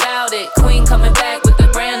 read all about it. Queen coming back with a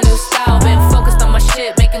brand new style. Been focused on my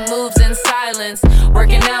shit, making moves in silence.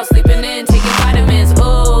 Working out, sleeping in, taking vitamins.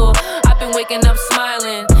 Ooh, I've been waking up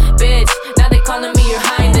smiling. Bitch, now they calling me your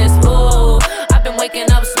highness. Ooh, I've been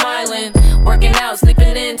waking up smiling. Working out,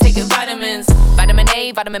 sleeping in, taking vitamins. Vitamin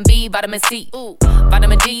A, vitamin B, vitamin C. Ooh,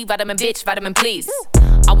 vitamin D, vitamin bitch, vitamin please.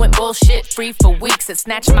 I went bullshit free for weeks and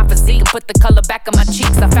snatched my physique and put the color back on my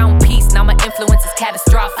cheeks. I found peace, now my influence is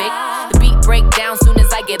catastrophic. The beat break down soon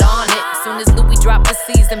as I get on it. Soon as Louis drop the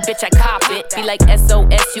season, bitch, I cop it. Be like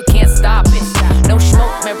SOS, you can't stop it. No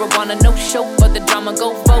smoke, marijuana, no show for the drama.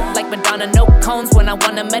 Go vote like Madonna, no cones when I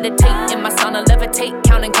wanna meditate. In my sauna, levitate,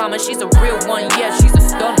 counting karma. She's a real one, yeah, she's a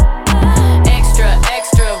stunner. Extra,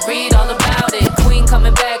 extra, read all about it. Queen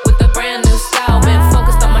coming back with a brand new style. Been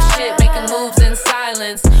focused on my shit, making moves in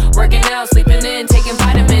silence. Working out, sleeping in, taking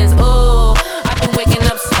vitamins. Ooh, I've been waking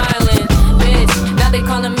up smiling. Bitch, now they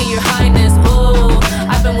calling me your highness. Ooh,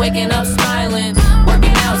 I've been waking up smiling.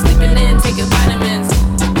 Working out, sleeping in, taking vitamins.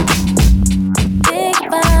 Think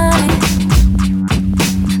about it.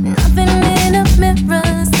 Nothing in a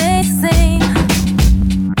mirror stays the same.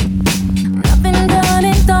 Nothing done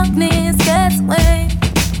in darkness gets away.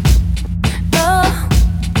 No,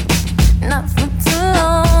 not for too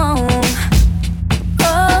long.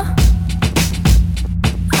 Oh,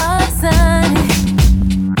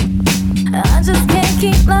 I just can't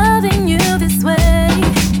keep loving you this way.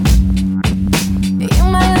 You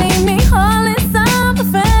might leave me heartless, I'm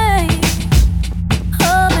afraid.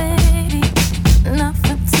 Oh baby, not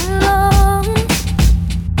for too long.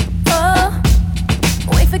 Oh,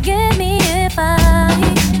 wait, forgive me if I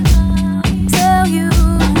tell you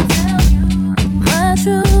my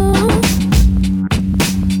truth.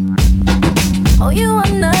 Oh, you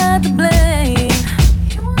are not to blame,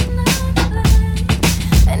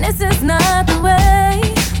 and this is not the way.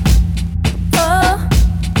 Oh,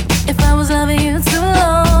 if I was loving you too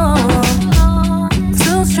long,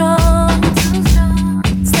 too strong,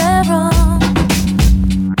 stay wrong.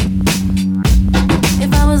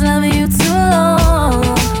 If I was loving you too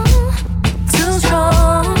long, too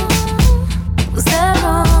strong, stay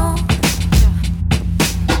wrong.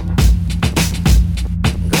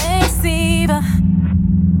 Great deceiver,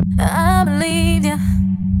 I believe ya.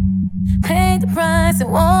 Paid the price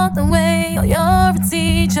and walked away. Oh, you're a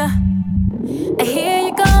teacher. And here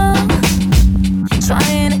you go,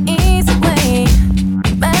 trying an easy way.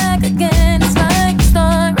 Back again, it's like the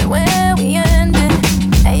start right where we ended.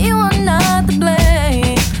 And you are not to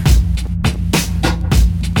blame,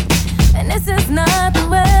 and this is not the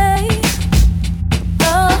way.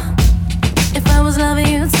 Oh, if I was loving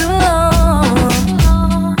you too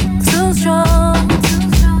long, too strong,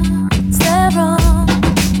 stay wrong.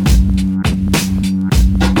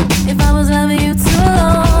 If I was loving you too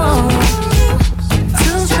long,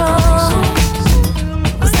 too strong,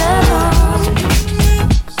 stay wrong.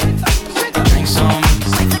 Drinks on me.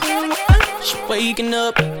 She waking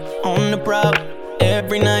up on the prowl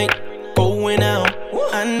every night, going out.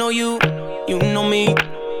 I know you, you know me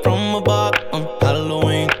from a bar on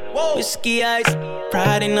Halloween. Whiskey ice,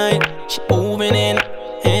 Friday night. She moving in,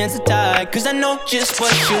 hands are tied, 'cause I know just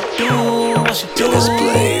what you do, what you do.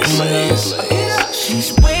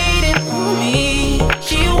 She's waiting on me,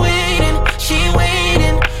 she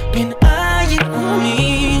waiting, been eyeing on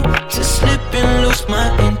me, just slipping loose my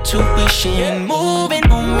intuition, moving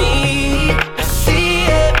on me. I see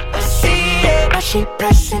it, now she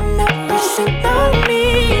pressing on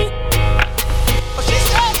me.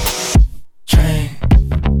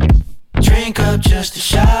 Drink up just a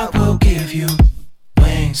shot, will give you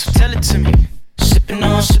wings. So tell it to me. Sipping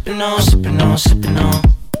on, sipping on, sipping on, sipping on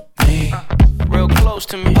me. Real close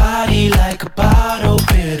to me. Body like a bottle,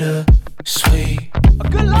 bitter, sweet. A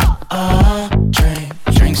good luck.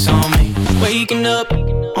 Drinks on me. Waking up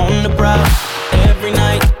on the prowl every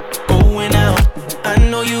night, going out. I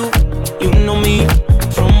know you, you know me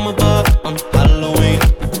from a bar on Halloween.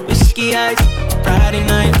 Whiskey ice, Friday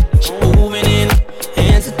night. She moving in,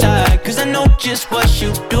 hands are tied, 'cause I know just what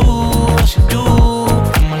you do,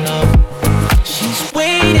 my love. She's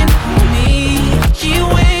waiting for me, she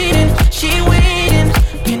waiting.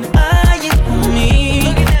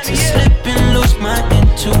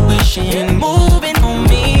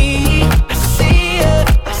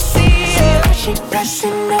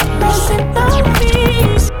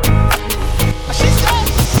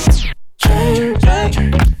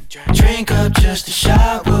 just a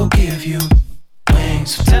shot will give you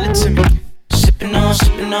wings. So tell it to me. Sipping on,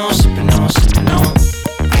 sipping on, sipping on, sipping on.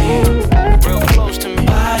 Hey, real close to me.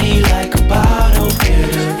 Body like a bottle,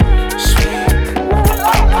 bitter sweet.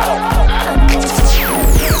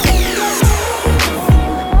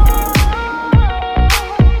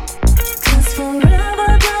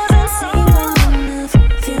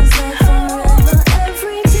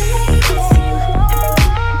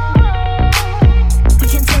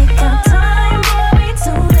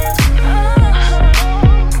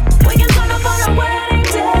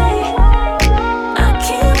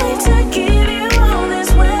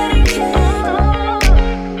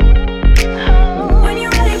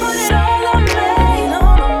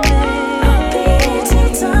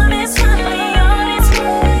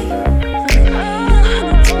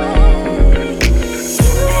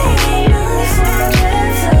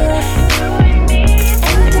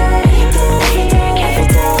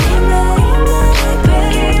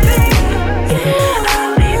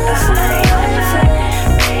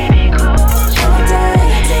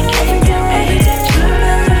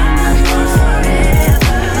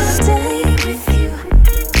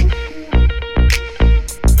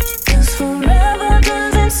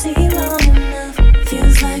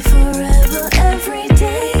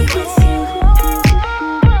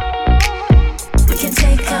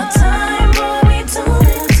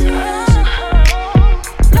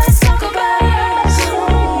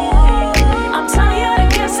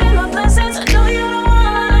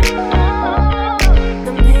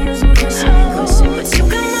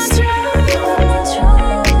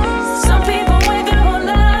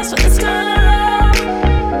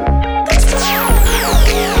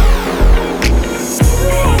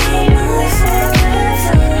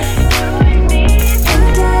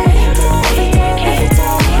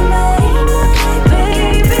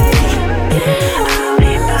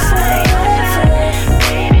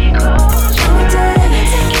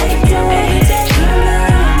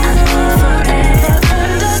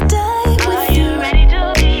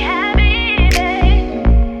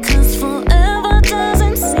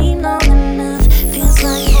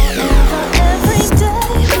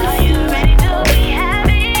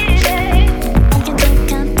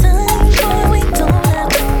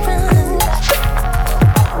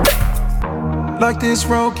 This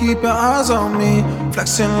road, keep your eyes on me.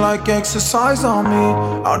 Flexing like exercise on me.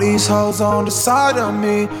 All these hoes on the side of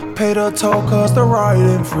me. Pay the toll cause they're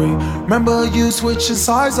riding free. Remember you switching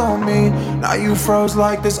sides on me. Now you froze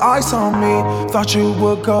like there's ice on me. Thought you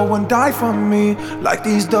would go and die for me. Like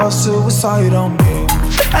these dogs suicide on me.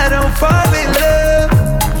 I don't fall in love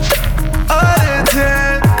all the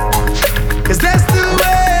time, cause that's the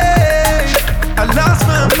way I lost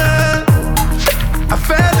my mind. I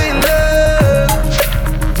fell in love.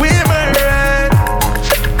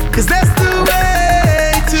 Cause that's the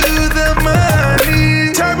way to the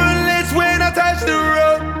money. Turbulence when I touch the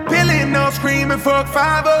road. Peeling off, screaming, fuck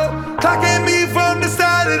 5-0. Clocking me from the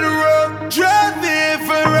side of the road. Driving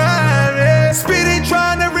Ferrari. Speeding,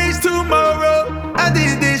 trying to reach tomorrow. I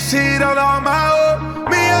did this shit all on my own.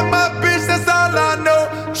 Me and my bitch, that's all I know.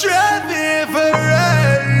 Driving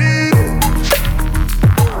Ferrari.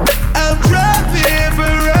 I'm driving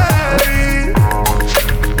Ferrari.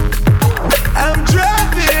 I'm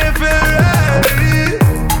driving Ferrari.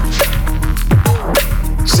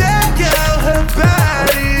 Check out her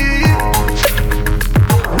body.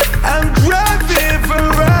 I'm driving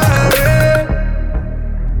Ferrari.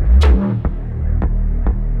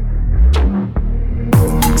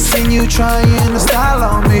 Seen you trying to style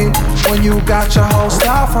on me when you got your whole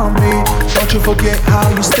style from me. Don't you forget how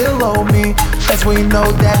you still owe me, cause we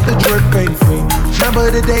know that the drip ain't free.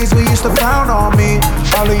 Remember the days we used to frown on me.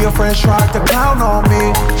 All of your friends tried to clown on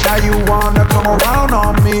me. Now you wanna come around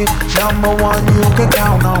on me. Number one, you can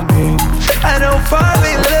count on me. I don't fall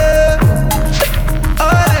in love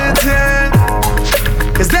all the time,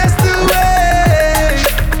 cause that's the way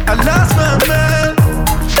I lost my mind.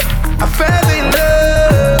 I fell in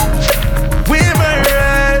love with my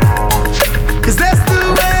ride, cause that's the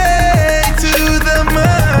way to the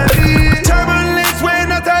money. Turbulence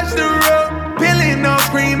when I touch the road. Peeling off,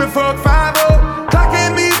 screaming, fuck 5-0.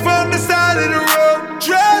 Clocking me from the side of the road.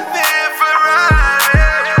 Driving Ferrari.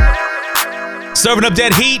 Serving up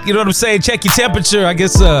that heat, you know what I'm saying? Check your temperature. I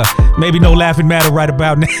guess maybe no laughing matter right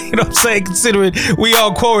about now. You know what I'm saying? Considering we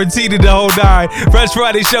all quarantined the whole nine. Fresh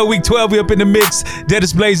Friday show, week 12, we up in the mix.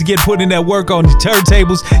 Dennis Blaze again putting in that work on the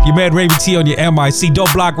turntables. Your man Raven T on your MIC.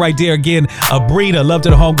 Don't block right there again. Abrina, love to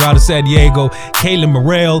the home ground of San Diego. Kaylin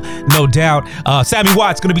Morrell, no doubt. Sammy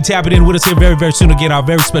Watts going to be tapping in with us here very, very soon. Again, our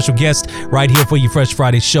very special guest right here for your Fresh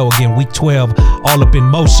Friday show. Again, week 12, all up in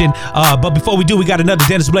motion. But before we do, we got another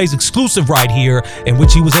Dennis Blaze exclusive right here in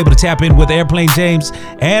which he was able to tap in with Airplane James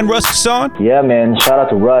and Russ Kasson. Yeah, man. Shout out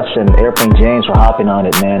to Russ and Airplane James for hopping on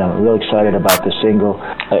it, man. I'm really excited about the single.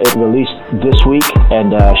 It released this week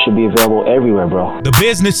and should be available everywhere, bro. The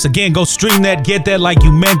business, again, go stream that, get that like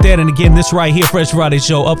you meant that. And again, this right here, Fresh Friday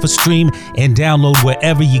show, up for stream and download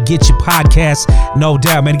wherever you get your podcasts, no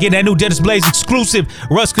doubt, man. Again, that new Dennis Blaze exclusive,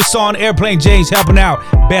 Russ Kasson, Airplane James helping out.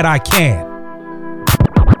 Bet I Can.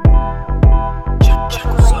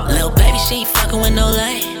 Little baby, she ain't fucking with no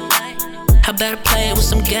light. I better play it with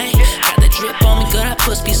some game. Got that drip on me, girl, that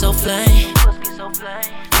pussy be so flame.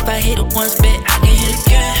 If I hit it once, bet I can hit it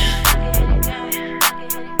again.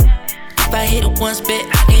 If I hit it once, bet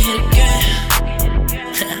I can hit it again.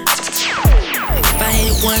 If I hit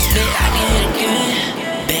it once, bet I can hit it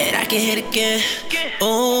again. Bet I can hit it again.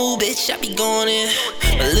 Oh, bitch, I be going in.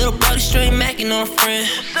 My little brody straight macking on a friend.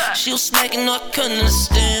 She was smacking, no, I couldn't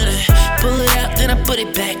understand it. Pull it out, then I put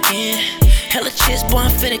it back in. Hella chicks, boy,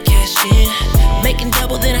 I'm finna cash in. Making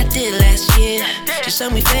double than I did last year. She saw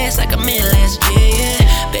me fast like I'm in last year,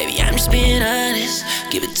 yeah. Baby, I'm just being honest.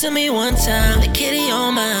 Give it to me one time, the kitty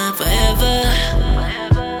on mine forever.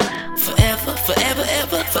 Forever, forever,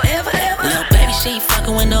 ever, forever, ever. Little baby, she ain't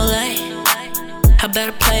fucking with no light. I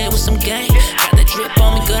better play it with some game. Got that drip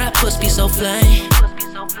on me, girl, that pussy be so flame.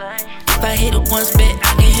 If I hit it once, bet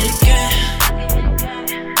I can hit it again.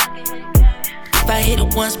 If I hit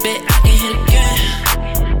it once, bet I can hit it again.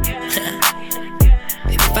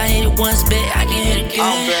 If I hit it once, bet I can hit it again.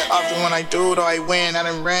 I don't bet often when I do, though I win. I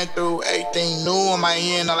done ran through everything new on my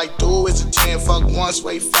end. All I do is a 10, fuck once,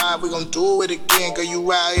 wait 5. We gon' do it again, girl,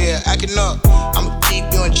 you out here acting up. I'ma keep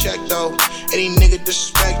you in check, though. Any nigga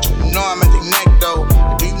disrespect you, know I'm at the neck, though.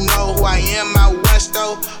 Do you know who I am out west,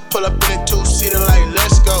 though? Pull up in a 2-seater like,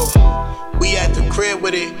 let's go. We at the crib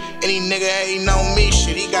with it. Any nigga hating on me,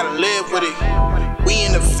 shit, he gotta live with it. We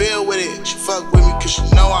in the field with it. She fuck with me cause she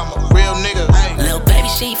know I'm a real nigga. Ay. Little baby,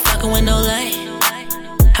 she ain't fucking with no light.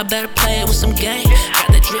 I better play it with some game. Got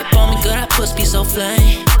that drip on me, girl, that pussy be so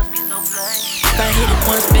flame. If I hit it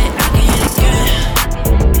once, bet I can hit it again.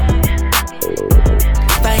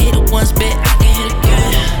 If I hit it once, bet I can hit it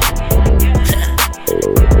again.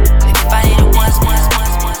 If I hit it once.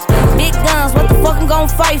 Big guns, what the fuck I'm gon'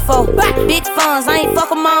 fight for? Big funds, I ain't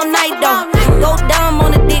fuck 'em all night though. Go dumb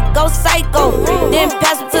on the dick, go psycho. Then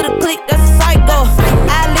pass it to the click, that's a psycho.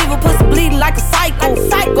 I leave a pussy bleeding like a psycho.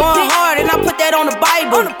 Going hard and I put that on the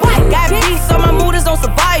Bible. Got beats, so my mood is on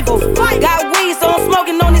survival. Got weed, so I'm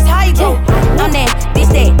smoking on this hydro. On that, bitch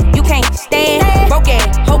that you can't stand. Broke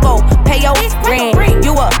ass, hobo, pay your rent.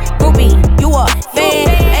 You a groupie, you a fan.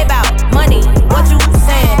 Ain't about money, what you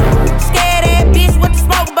saying? Scared ass bitch, what the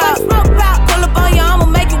smoke about? Pull up on you, I'ma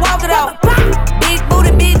make you walk it out. Big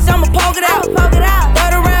booty bitch, I'ma poke it out.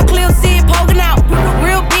 Third around, clear, see it poking out.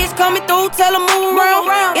 Real bitch coming through, tell them move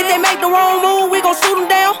around. If they make the wrong move, we gon' shoot them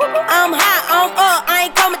down. I'm high, I'm up, I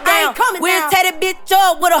ain't coming down. We'll tear that bitch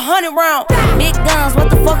up with 100 rounds. Big guns, what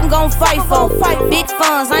the fuck I'm gon' fight for? Big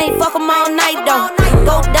funds, I ain't fuck 'em all night though.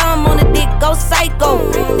 Go dumb on the dick, go psycho.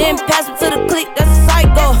 Then pass it to the click, that's a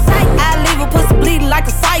psycho. I leave a pussy bleeding like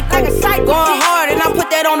a psycho. Going hard and I put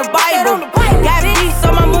that on the Bible. Got beats,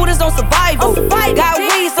 so my mood is on survival. Got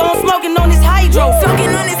weed, so I'm smoking on this hydro.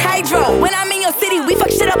 Smoking on this hydro. When I'm in your city, we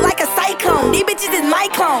fuck shit up like a cyclone. These bitches is my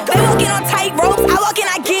clone. They walking on tight ropes, I walk in,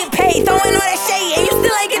 I get paid. Throwing all that shade, and you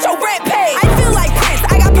still ain't get your rent paid. I feel like Prince,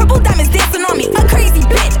 I got purple diamonds dancing on me. A crazy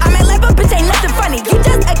bitch, I'm at life, but bitch ain't nothing funny. You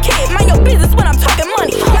just a kid, mind your business when I'm talking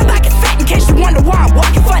money. My back is fat in case you wonder why I'm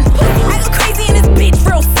walking funny. I go crazy in this bitch,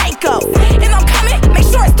 real psycho. If I'm coming, make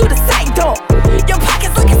sure it's through the side door. Your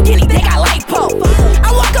pockets looking skinny, they got lipo.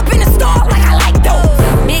 I walk up in the store like I like those.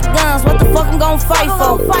 Big guns, what the fuck I'm gon' fight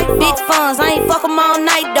for? Big funds, I ain't fuck 'em all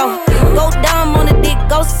night though. Go dumb on the dick,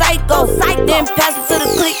 go psycho. Then pass it to the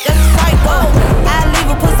click, that's a psycho. I leave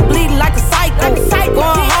a pussy bleeding like a psycho.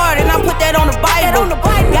 Going hard and I put that on the Bible.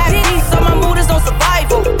 Got beats, so my mood is on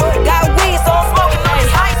survival. Got weed, so I'm smoking on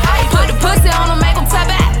this high. Put the pussy on him, make him tap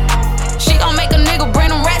out. She gon' make a nigga bring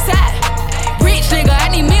them rats out. Rich nigga, I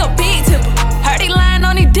need me a big tipper. Heard he lying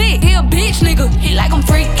on his dick, he a bitch nigga. He like him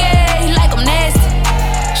freaky, he like him nasty.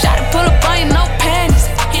 Shot to pull up on you, no panties.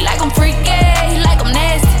 He like him freaky, he like him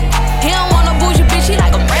nasty. He don't want no bougie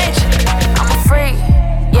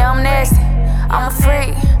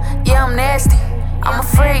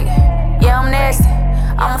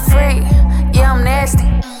I'm a freak, yeah, I'm nasty.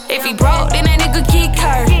 If he broke, then that nigga get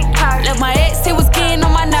curved. Left my ex, he was getting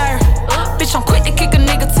on my nerve. Bitch, I'm quick to kick a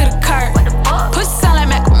nigga to the curb. Pussy sound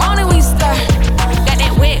like macaroni when you stir. Got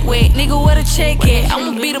that wet, nigga, where the check at?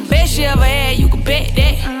 I'ma be the best you ever had, you can bet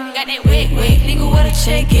that. Got that wet, nigga, where the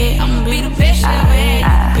check at? I'ma be the best you ever had, you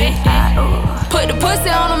can bet that. Put the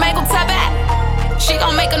pussy on him, make him top out. She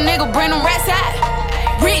gon' make a nigga bring them rats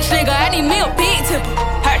out. Rich nigga, I need me a big tipper.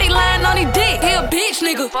 Heard he lying on his dick, he a bitch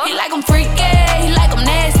nigga. He like I'm freaky, he like I'm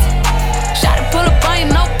nasty. Shot to pull up on you,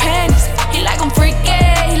 no panties. He like I'm freaky,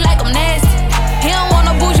 he like I'm nasty. He don't want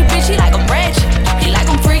no bougie bitch, he like I'm ratchet. He like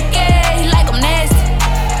I'm freaky, he like I'm nasty.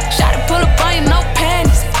 Shot to pull up on you, no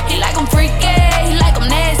panties. He like I'm freaky, he like I'm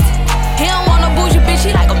nasty. He don't want no bougie bitch,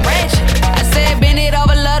 he like I'm ratchet. I said bend it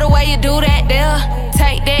over, love the way you do that there.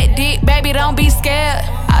 Take that dick, baby, don't be scared.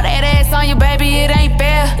 All that ass on you, baby, it ain't fair.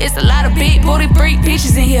 It's a lot of big booty freak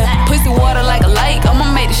bitches in here. Pussy water like a lake,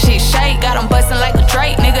 I'ma make the shit shake. Got him bustin' like a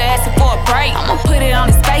Drake, nigga asking for a break. I'ma put it on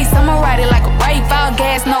his face, I'ma ride it like a rape. All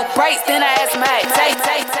gas, no brakes, then I ask him, hey, take.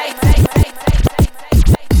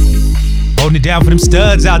 Holding it down for them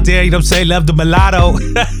studs out there, you know what I'm saying? Love the mulatto.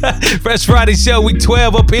 Fresh Friday show, week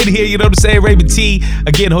 12 up in here, you know what I'm saying? Raymond T,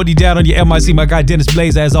 again, holding you down on your MIC. My guy Dennis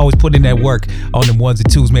Blaze, as always, putting in that work on them ones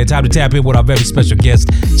and twos, man. Time to tap in with our very special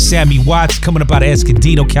guest, Sammy Watts, coming up out of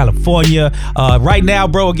Escondido, California. Right now,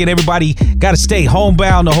 bro, again, everybody got to stay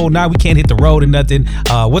homebound the whole night. We can't hit the road or nothing.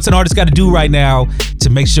 What's an artist got to do right now to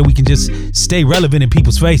make sure we can just stay relevant in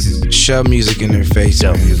people's faces? Shove music in their face.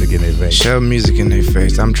 Shove music in their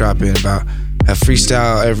face. I'm dropping about a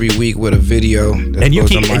freestyle every week with a video that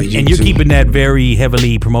goes on my YouTube. And you're keeping that very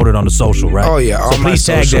heavily promoted on the social, right? Oh yeah, all so my please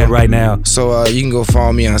tag social. that right now. So you can go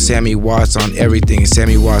follow me on Sammy Watts on everything.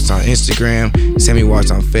 Sammy Watts on Instagram, Sammy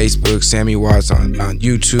Watts on Facebook, Sammy Watts on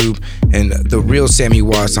YouTube, and the real Sammy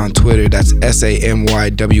Watts on Twitter. That's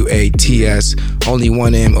SAMYWATS. Only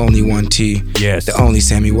one M, only one T. Yes. The only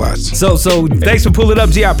Sammy Watts. So thanks for pulling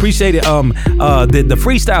up, G. I appreciate it. The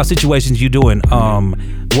freestyle situations you're doing.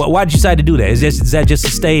 Why did you decide to do that? Is that just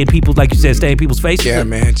to stay in people's, like you said, stay in people's faces? Yeah,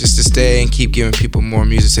 man, just to stay and keep giving people more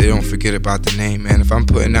music so they don't forget about the name, man. If I'm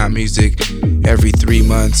putting out music every 3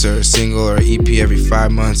 months or a single or EP every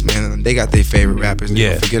 5 months, man, they got their favorite rappers. They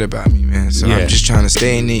don't forget about me, man. So I'm just trying to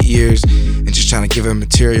stay in their ears and just trying to give them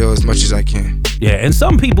material as much as I can. Yeah, and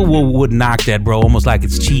some people would knock that, bro, almost like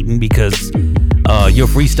it's cheating because you're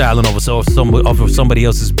freestyling over somebody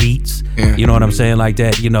else's beats. Yeah. You know what I'm saying? Like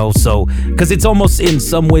that, you know, so because it's almost in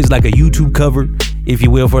some ways like a YouTube cover, if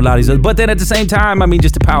you will, for a lot of these others. But then at the same time, I mean,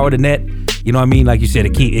 just to power the net, you know what I mean? Like you said,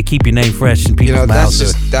 it keep your name fresh in people's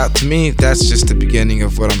mouths. To me, that's just the beginning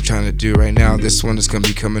of what I'm trying to do right now. This one is gonna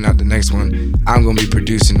be coming out. The next one, I'm gonna be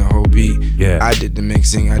producing the whole beat. Yeah, I did the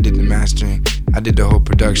mixing, I did the mastering, I did the whole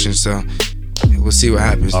production. So we'll see what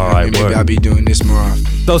happens. All right, maybe I'll be doing this more often.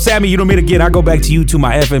 So Sammy, you know me again. I go back to you to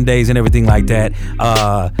my FM days and everything like that.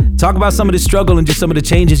 Talk about some of the struggle and just some of the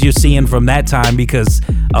changes you're seeing from that time, because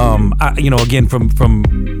again, from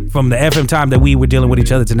the FM time that we were dealing with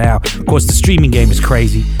each other to now, of course, the streaming game is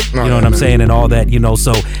crazy. You know what I'm saying, and all that. You know,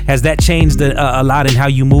 so has that changed a lot in how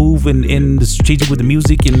you move and in the strategic with the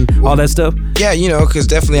music and all that stuff? Yeah, you know, because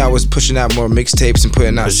definitely I was pushing out more mixtapes and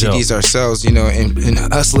putting out CDs ourselves. You know, and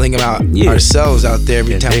hustling them out ourselves out there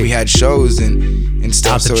every time we had shows and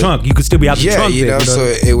stuff. Out the trunk, you could still be out the trunk. Yeah, you know, so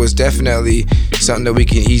it was definitely something that we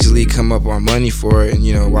can easily come up on money for, and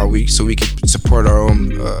you know, so we could support our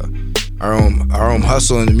own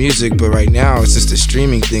hustle in the music. But right now, it's just the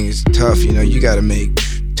streaming thing is tough. You know, you got to make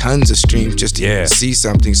tons of streams just to even see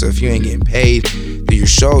something. So if you ain't getting paid through your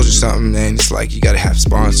shows or something, then it's like you got to have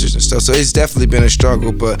sponsors and stuff. So it's definitely been a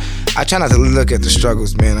struggle, but I try not to look at the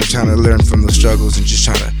struggles, man. I'm trying to learn from the struggles and just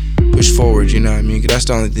trying to push forward, you know what I mean? 'Cause that's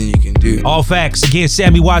the only thing you can do. All facts. Again,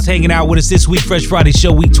 Sammy Watts hanging out with us this week, Fresh Friday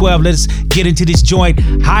show, week 12. Let's get into this joint.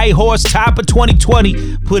 High Horse, top of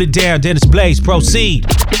 2020. Put it down, Dennis Blaze. Proceed.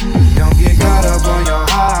 Don't get caught up on your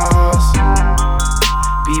high horse.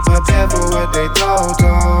 Be prepared for what they told ya.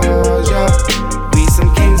 We some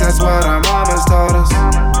kings, that's what our mamas told us.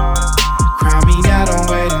 Crown me now, don't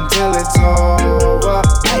wait until it's over.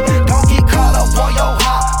 Hey, don't get caught up on your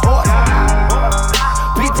high horse.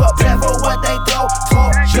 Be prepared for what they told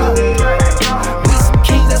ya. We some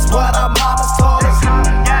kings, that's what our mamas told us.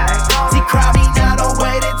 See, crown me now, don't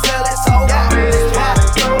wait until it's over.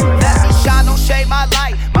 Let me shine, don't shade my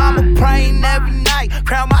light. Mama praying every night.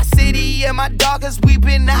 Crown my city and my doggers, we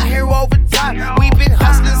been out here over time. We been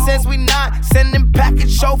hustling since we 9, sending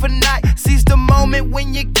package overnight. Seize the moment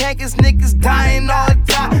when you can't, 'cause niggas dying all the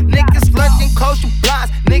time. Niggas flirting close to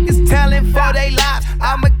blinds, niggas telling for they lives.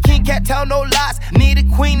 I'm a king, can't tell no lies. Need a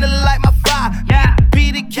queen to light my fire. Yeah,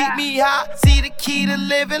 be the keep me high. See the key to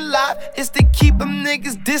living life is to keep them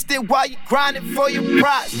niggas distant while you grinding for your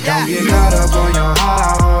prize. Don't get caught up on your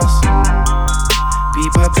high horse. Be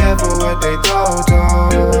prepared for what they told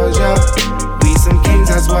ya. We some kings,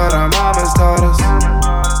 that's what our mamas taught us.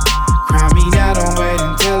 Crown me now, don't wait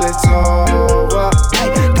until it's over. Hey,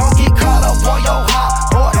 don't get caught up on your high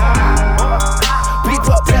horse. Be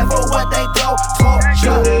prepared for what they told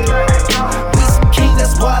ya. We some kings,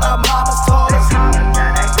 that's what our mamas taught us.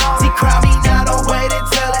 See, crown me now, don't wait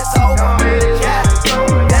until it's over. Yeah,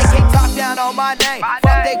 they can't talk down on my name.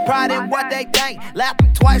 Fuck they pride in what they think. Laugh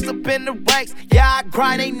them twice up in the ranks. Yeah, I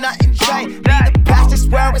grind, ain't nothing changed. Be the past, just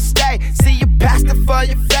where it stay. See you pastor for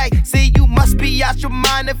your fake. See, you must be out your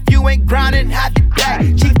mind if you ain't grinding half your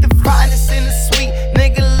day. Keep the finest in the suite,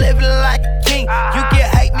 nigga living like a king. You can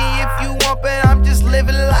hate me if you want, but I'm just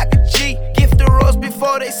living like a G. Gift the rose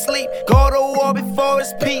before they sleep, go to war before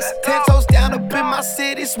it's peace. 10 toes down up in my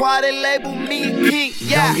city, that's why they label me a king.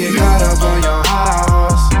 Yeah. Don't get caught up on your high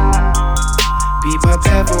horse. Be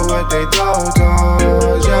prepared for what they told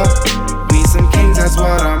ya. We some kings, that's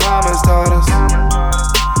what our mamas taught us.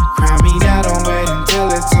 Crown me now, don't wait until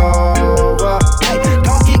it's over. Hey,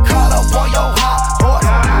 don't get caught up on your high horse.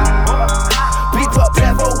 Be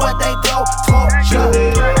prepared for what they told ya.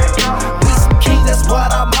 We some kings, that's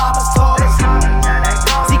what our mamas taught us.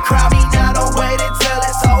 See, crown me now, don't wait until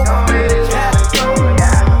it's over.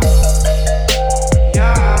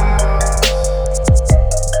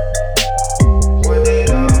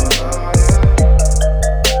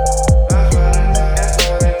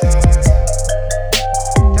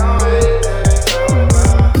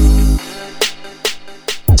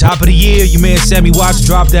 Top of the year, your man Sammy Watts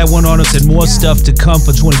dropped that one on us, and more stuff to come for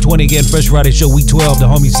 2020. Again, Fresh Friday Show Week 12. The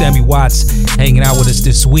homie Sammy Watts hanging out with us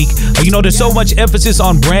this week. You know, there's so much emphasis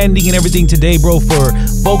on branding and everything today, bro. For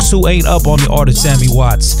folks who ain't up on the artist Sammy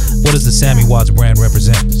Watts, what does the Sammy Watts brand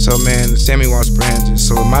represent? So, man, the Sammy Watts brand.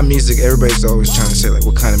 So, my music, everybody's always trying to say, like,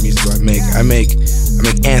 what kind of music do I make? I make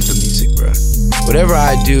anthem music, bro. Whatever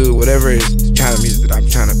I do, whatever is the kind of music that I'm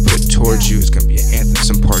trying to put towards you is gonna be an anthem,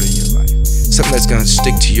 some part of your life. Something that's gonna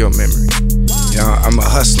stick to your memory. You know, I'm a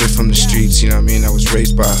hustler from the streets, you know what I mean? I was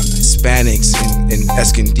raised by Hispanics in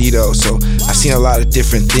Escondido, so I've seen a lot of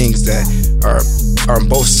different things that are on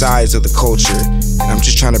both sides of the culture, and I'm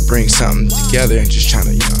just trying to bring something together and just trying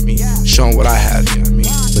to, you know what I mean, show them what I have, you know what I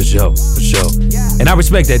mean? For sure. And I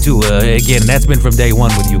respect that too, again, and that's been from day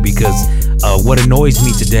one with you, because what annoys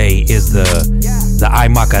me today is the Ay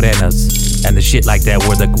Macarenas and the shit like that,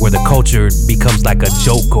 where the culture becomes like a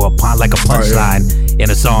joke or like a punchline in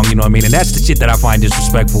a song, you know what I mean? And that's the shit that I find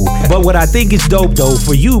disrespectful. But what I think is dope though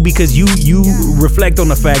for you, because you reflect on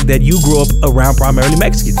the fact that you grew up around primarily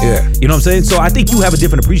Mexicans. Yeah. You know what I'm saying? So I think you have a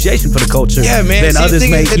different appreciation for the culture than others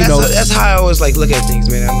may. That's how I always like look at things,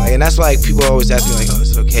 man. I'm like, and that's why people always ask me like, oh,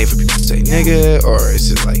 is it okay for people to say nigga, or is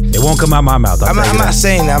it like? It won't come out my mouth. I'm not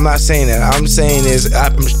saying that. I'm saying is I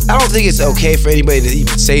don't think it's okay for anybody to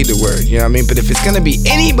even say the word. You know what I mean? But if it's gonna be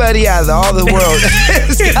anybody out of all the world,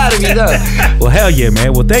 it's gotta be done. Well, hell yeah,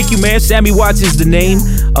 man. Well, thank you, man. Sammy Watts is the name.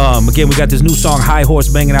 Again, we got this new song, High Horse,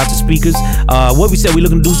 banging out the speakers. What we said, we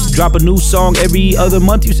looking to drop a new song every other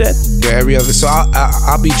month, you said? Yeah, every other. So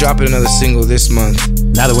I'll be dropping another single this month.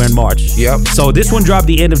 Now that we're in March. Yep. So this one dropped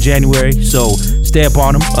the end of January, so stay up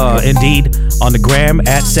on him. Indeed, on the gram,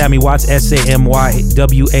 at Sammy Watts, SAMYWATS.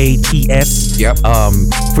 Yep.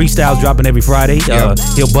 Freestyles dropping every Friday. Yep.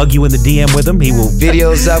 He'll bug you in the DM with him. He will.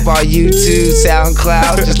 Videos up on YouTube,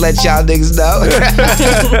 SoundCloud. Just let y'all niggas know.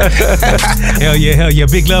 Hell yeah.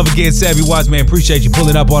 Big love again, Sammy Watts, man. Appreciate you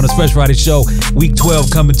pulling up on the Fresh Friday Show. Week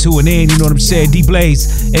 12 coming to an end. You know what I'm saying?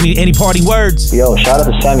 D-Blaze, any parting words? Yo, shout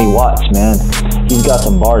out to Sammy Watts, man. He's got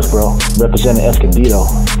some bars, bro. Representing Escondido.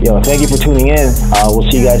 Yo, thank you for tuning in. We'll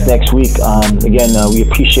see you guys next week. Again, we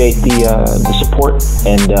appreciate the support.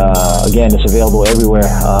 And again, it's available everywhere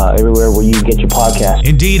where you get your podcast.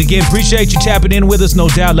 Indeed. Again, appreciate you tapping in with us. No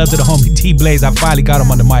doubt. Love to the homie T-Blaze. I finally got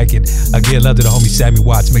him on the mic. And again, love to the homie Sammy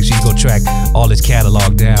Watts. Make sure you go track all his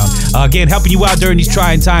catalog down. Again, helping you out during these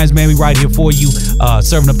trying times, man. We right here for you.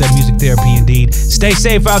 Serving up that music therapy indeed. Stay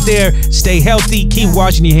safe out there. Stay healthy. Keep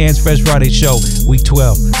washing your hands. Fresh Friday Show, Week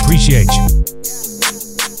 12. Appreciate you.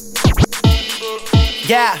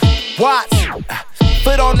 Yeah, Watts.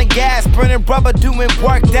 Foot on the gas, burning rubber, doing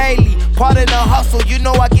work daily. Part of the hustle, you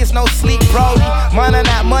know I get no sleep, Brody. Minding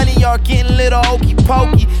that money or getting little okey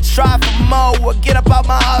pokey. Strive for more or get up out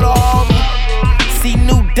my auto, homie. See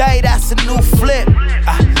new day, that's a new flip.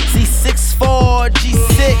 See 6'4",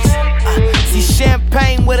 G6. See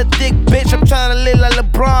champagne with a thick bitch. I'm trying to live like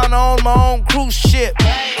LeBron on my own cruise ship.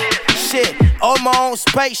 Shit, on my own own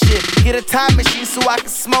spaceship. Get a time machine so I can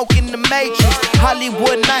smoke in the Matrix.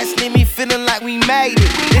 Hollywood nights leave me feeling like we made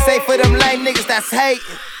it. This ain't for them lame niggas that's hating.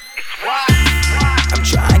 I'm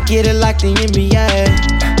trying to get it like the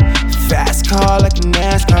NBA. Fast car like a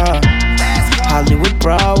NASCAR. Hollywood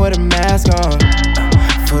bra with a mask on.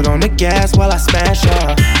 Foot on the gas while I smash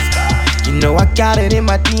off. You know I got it in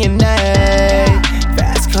my DNA.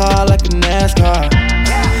 Fast car like a NASCAR.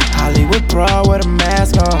 Hollywood bra with a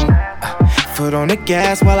mask on. Foot on the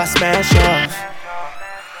gas while I smash off.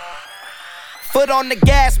 Foot on the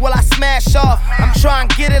gas while I smash off. I'm trying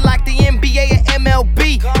to get it like the NBA and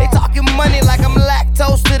MLB. They talking money like I'm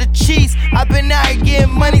lactose to the cheese. I've been out here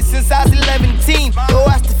getting money since I was 11. Go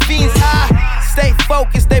ask the fiends high. Stay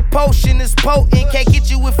focused, they potion is potent. Can't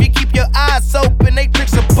get you if you keep your eyes open. They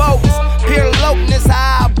tricks are bogus. Pure lokeness,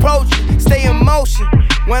 how I approach it. Stay in motion.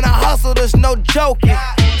 When I hustle, there's no joking.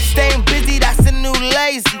 Staying busy, that's the new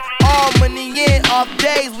lazy. All money in, off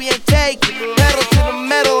days, we ain't taking. Pedal to the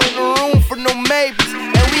metal, in the room for no maybes.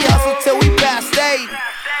 And we hustle till we pass 80.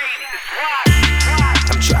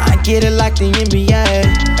 I'm trying to get it like the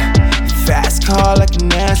NBA. Fast car like a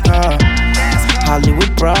NASCAR.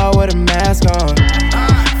 Hollywood bra with a mask on.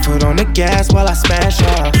 Foot on the gas while I smash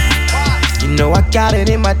off. You know I got it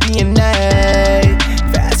in my DNA.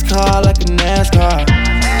 Fast car like a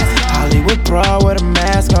NASCAR. Hollywood bra with a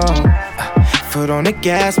mask on. Foot on the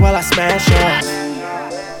gas while I smash off.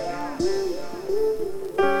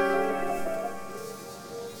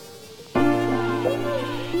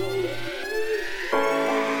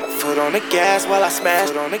 Foot on the gas while I smash.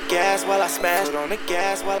 Foot on the gas while I smash. Foot on the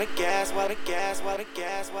gas while the gas while the gas while the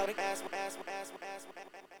gas while the gas.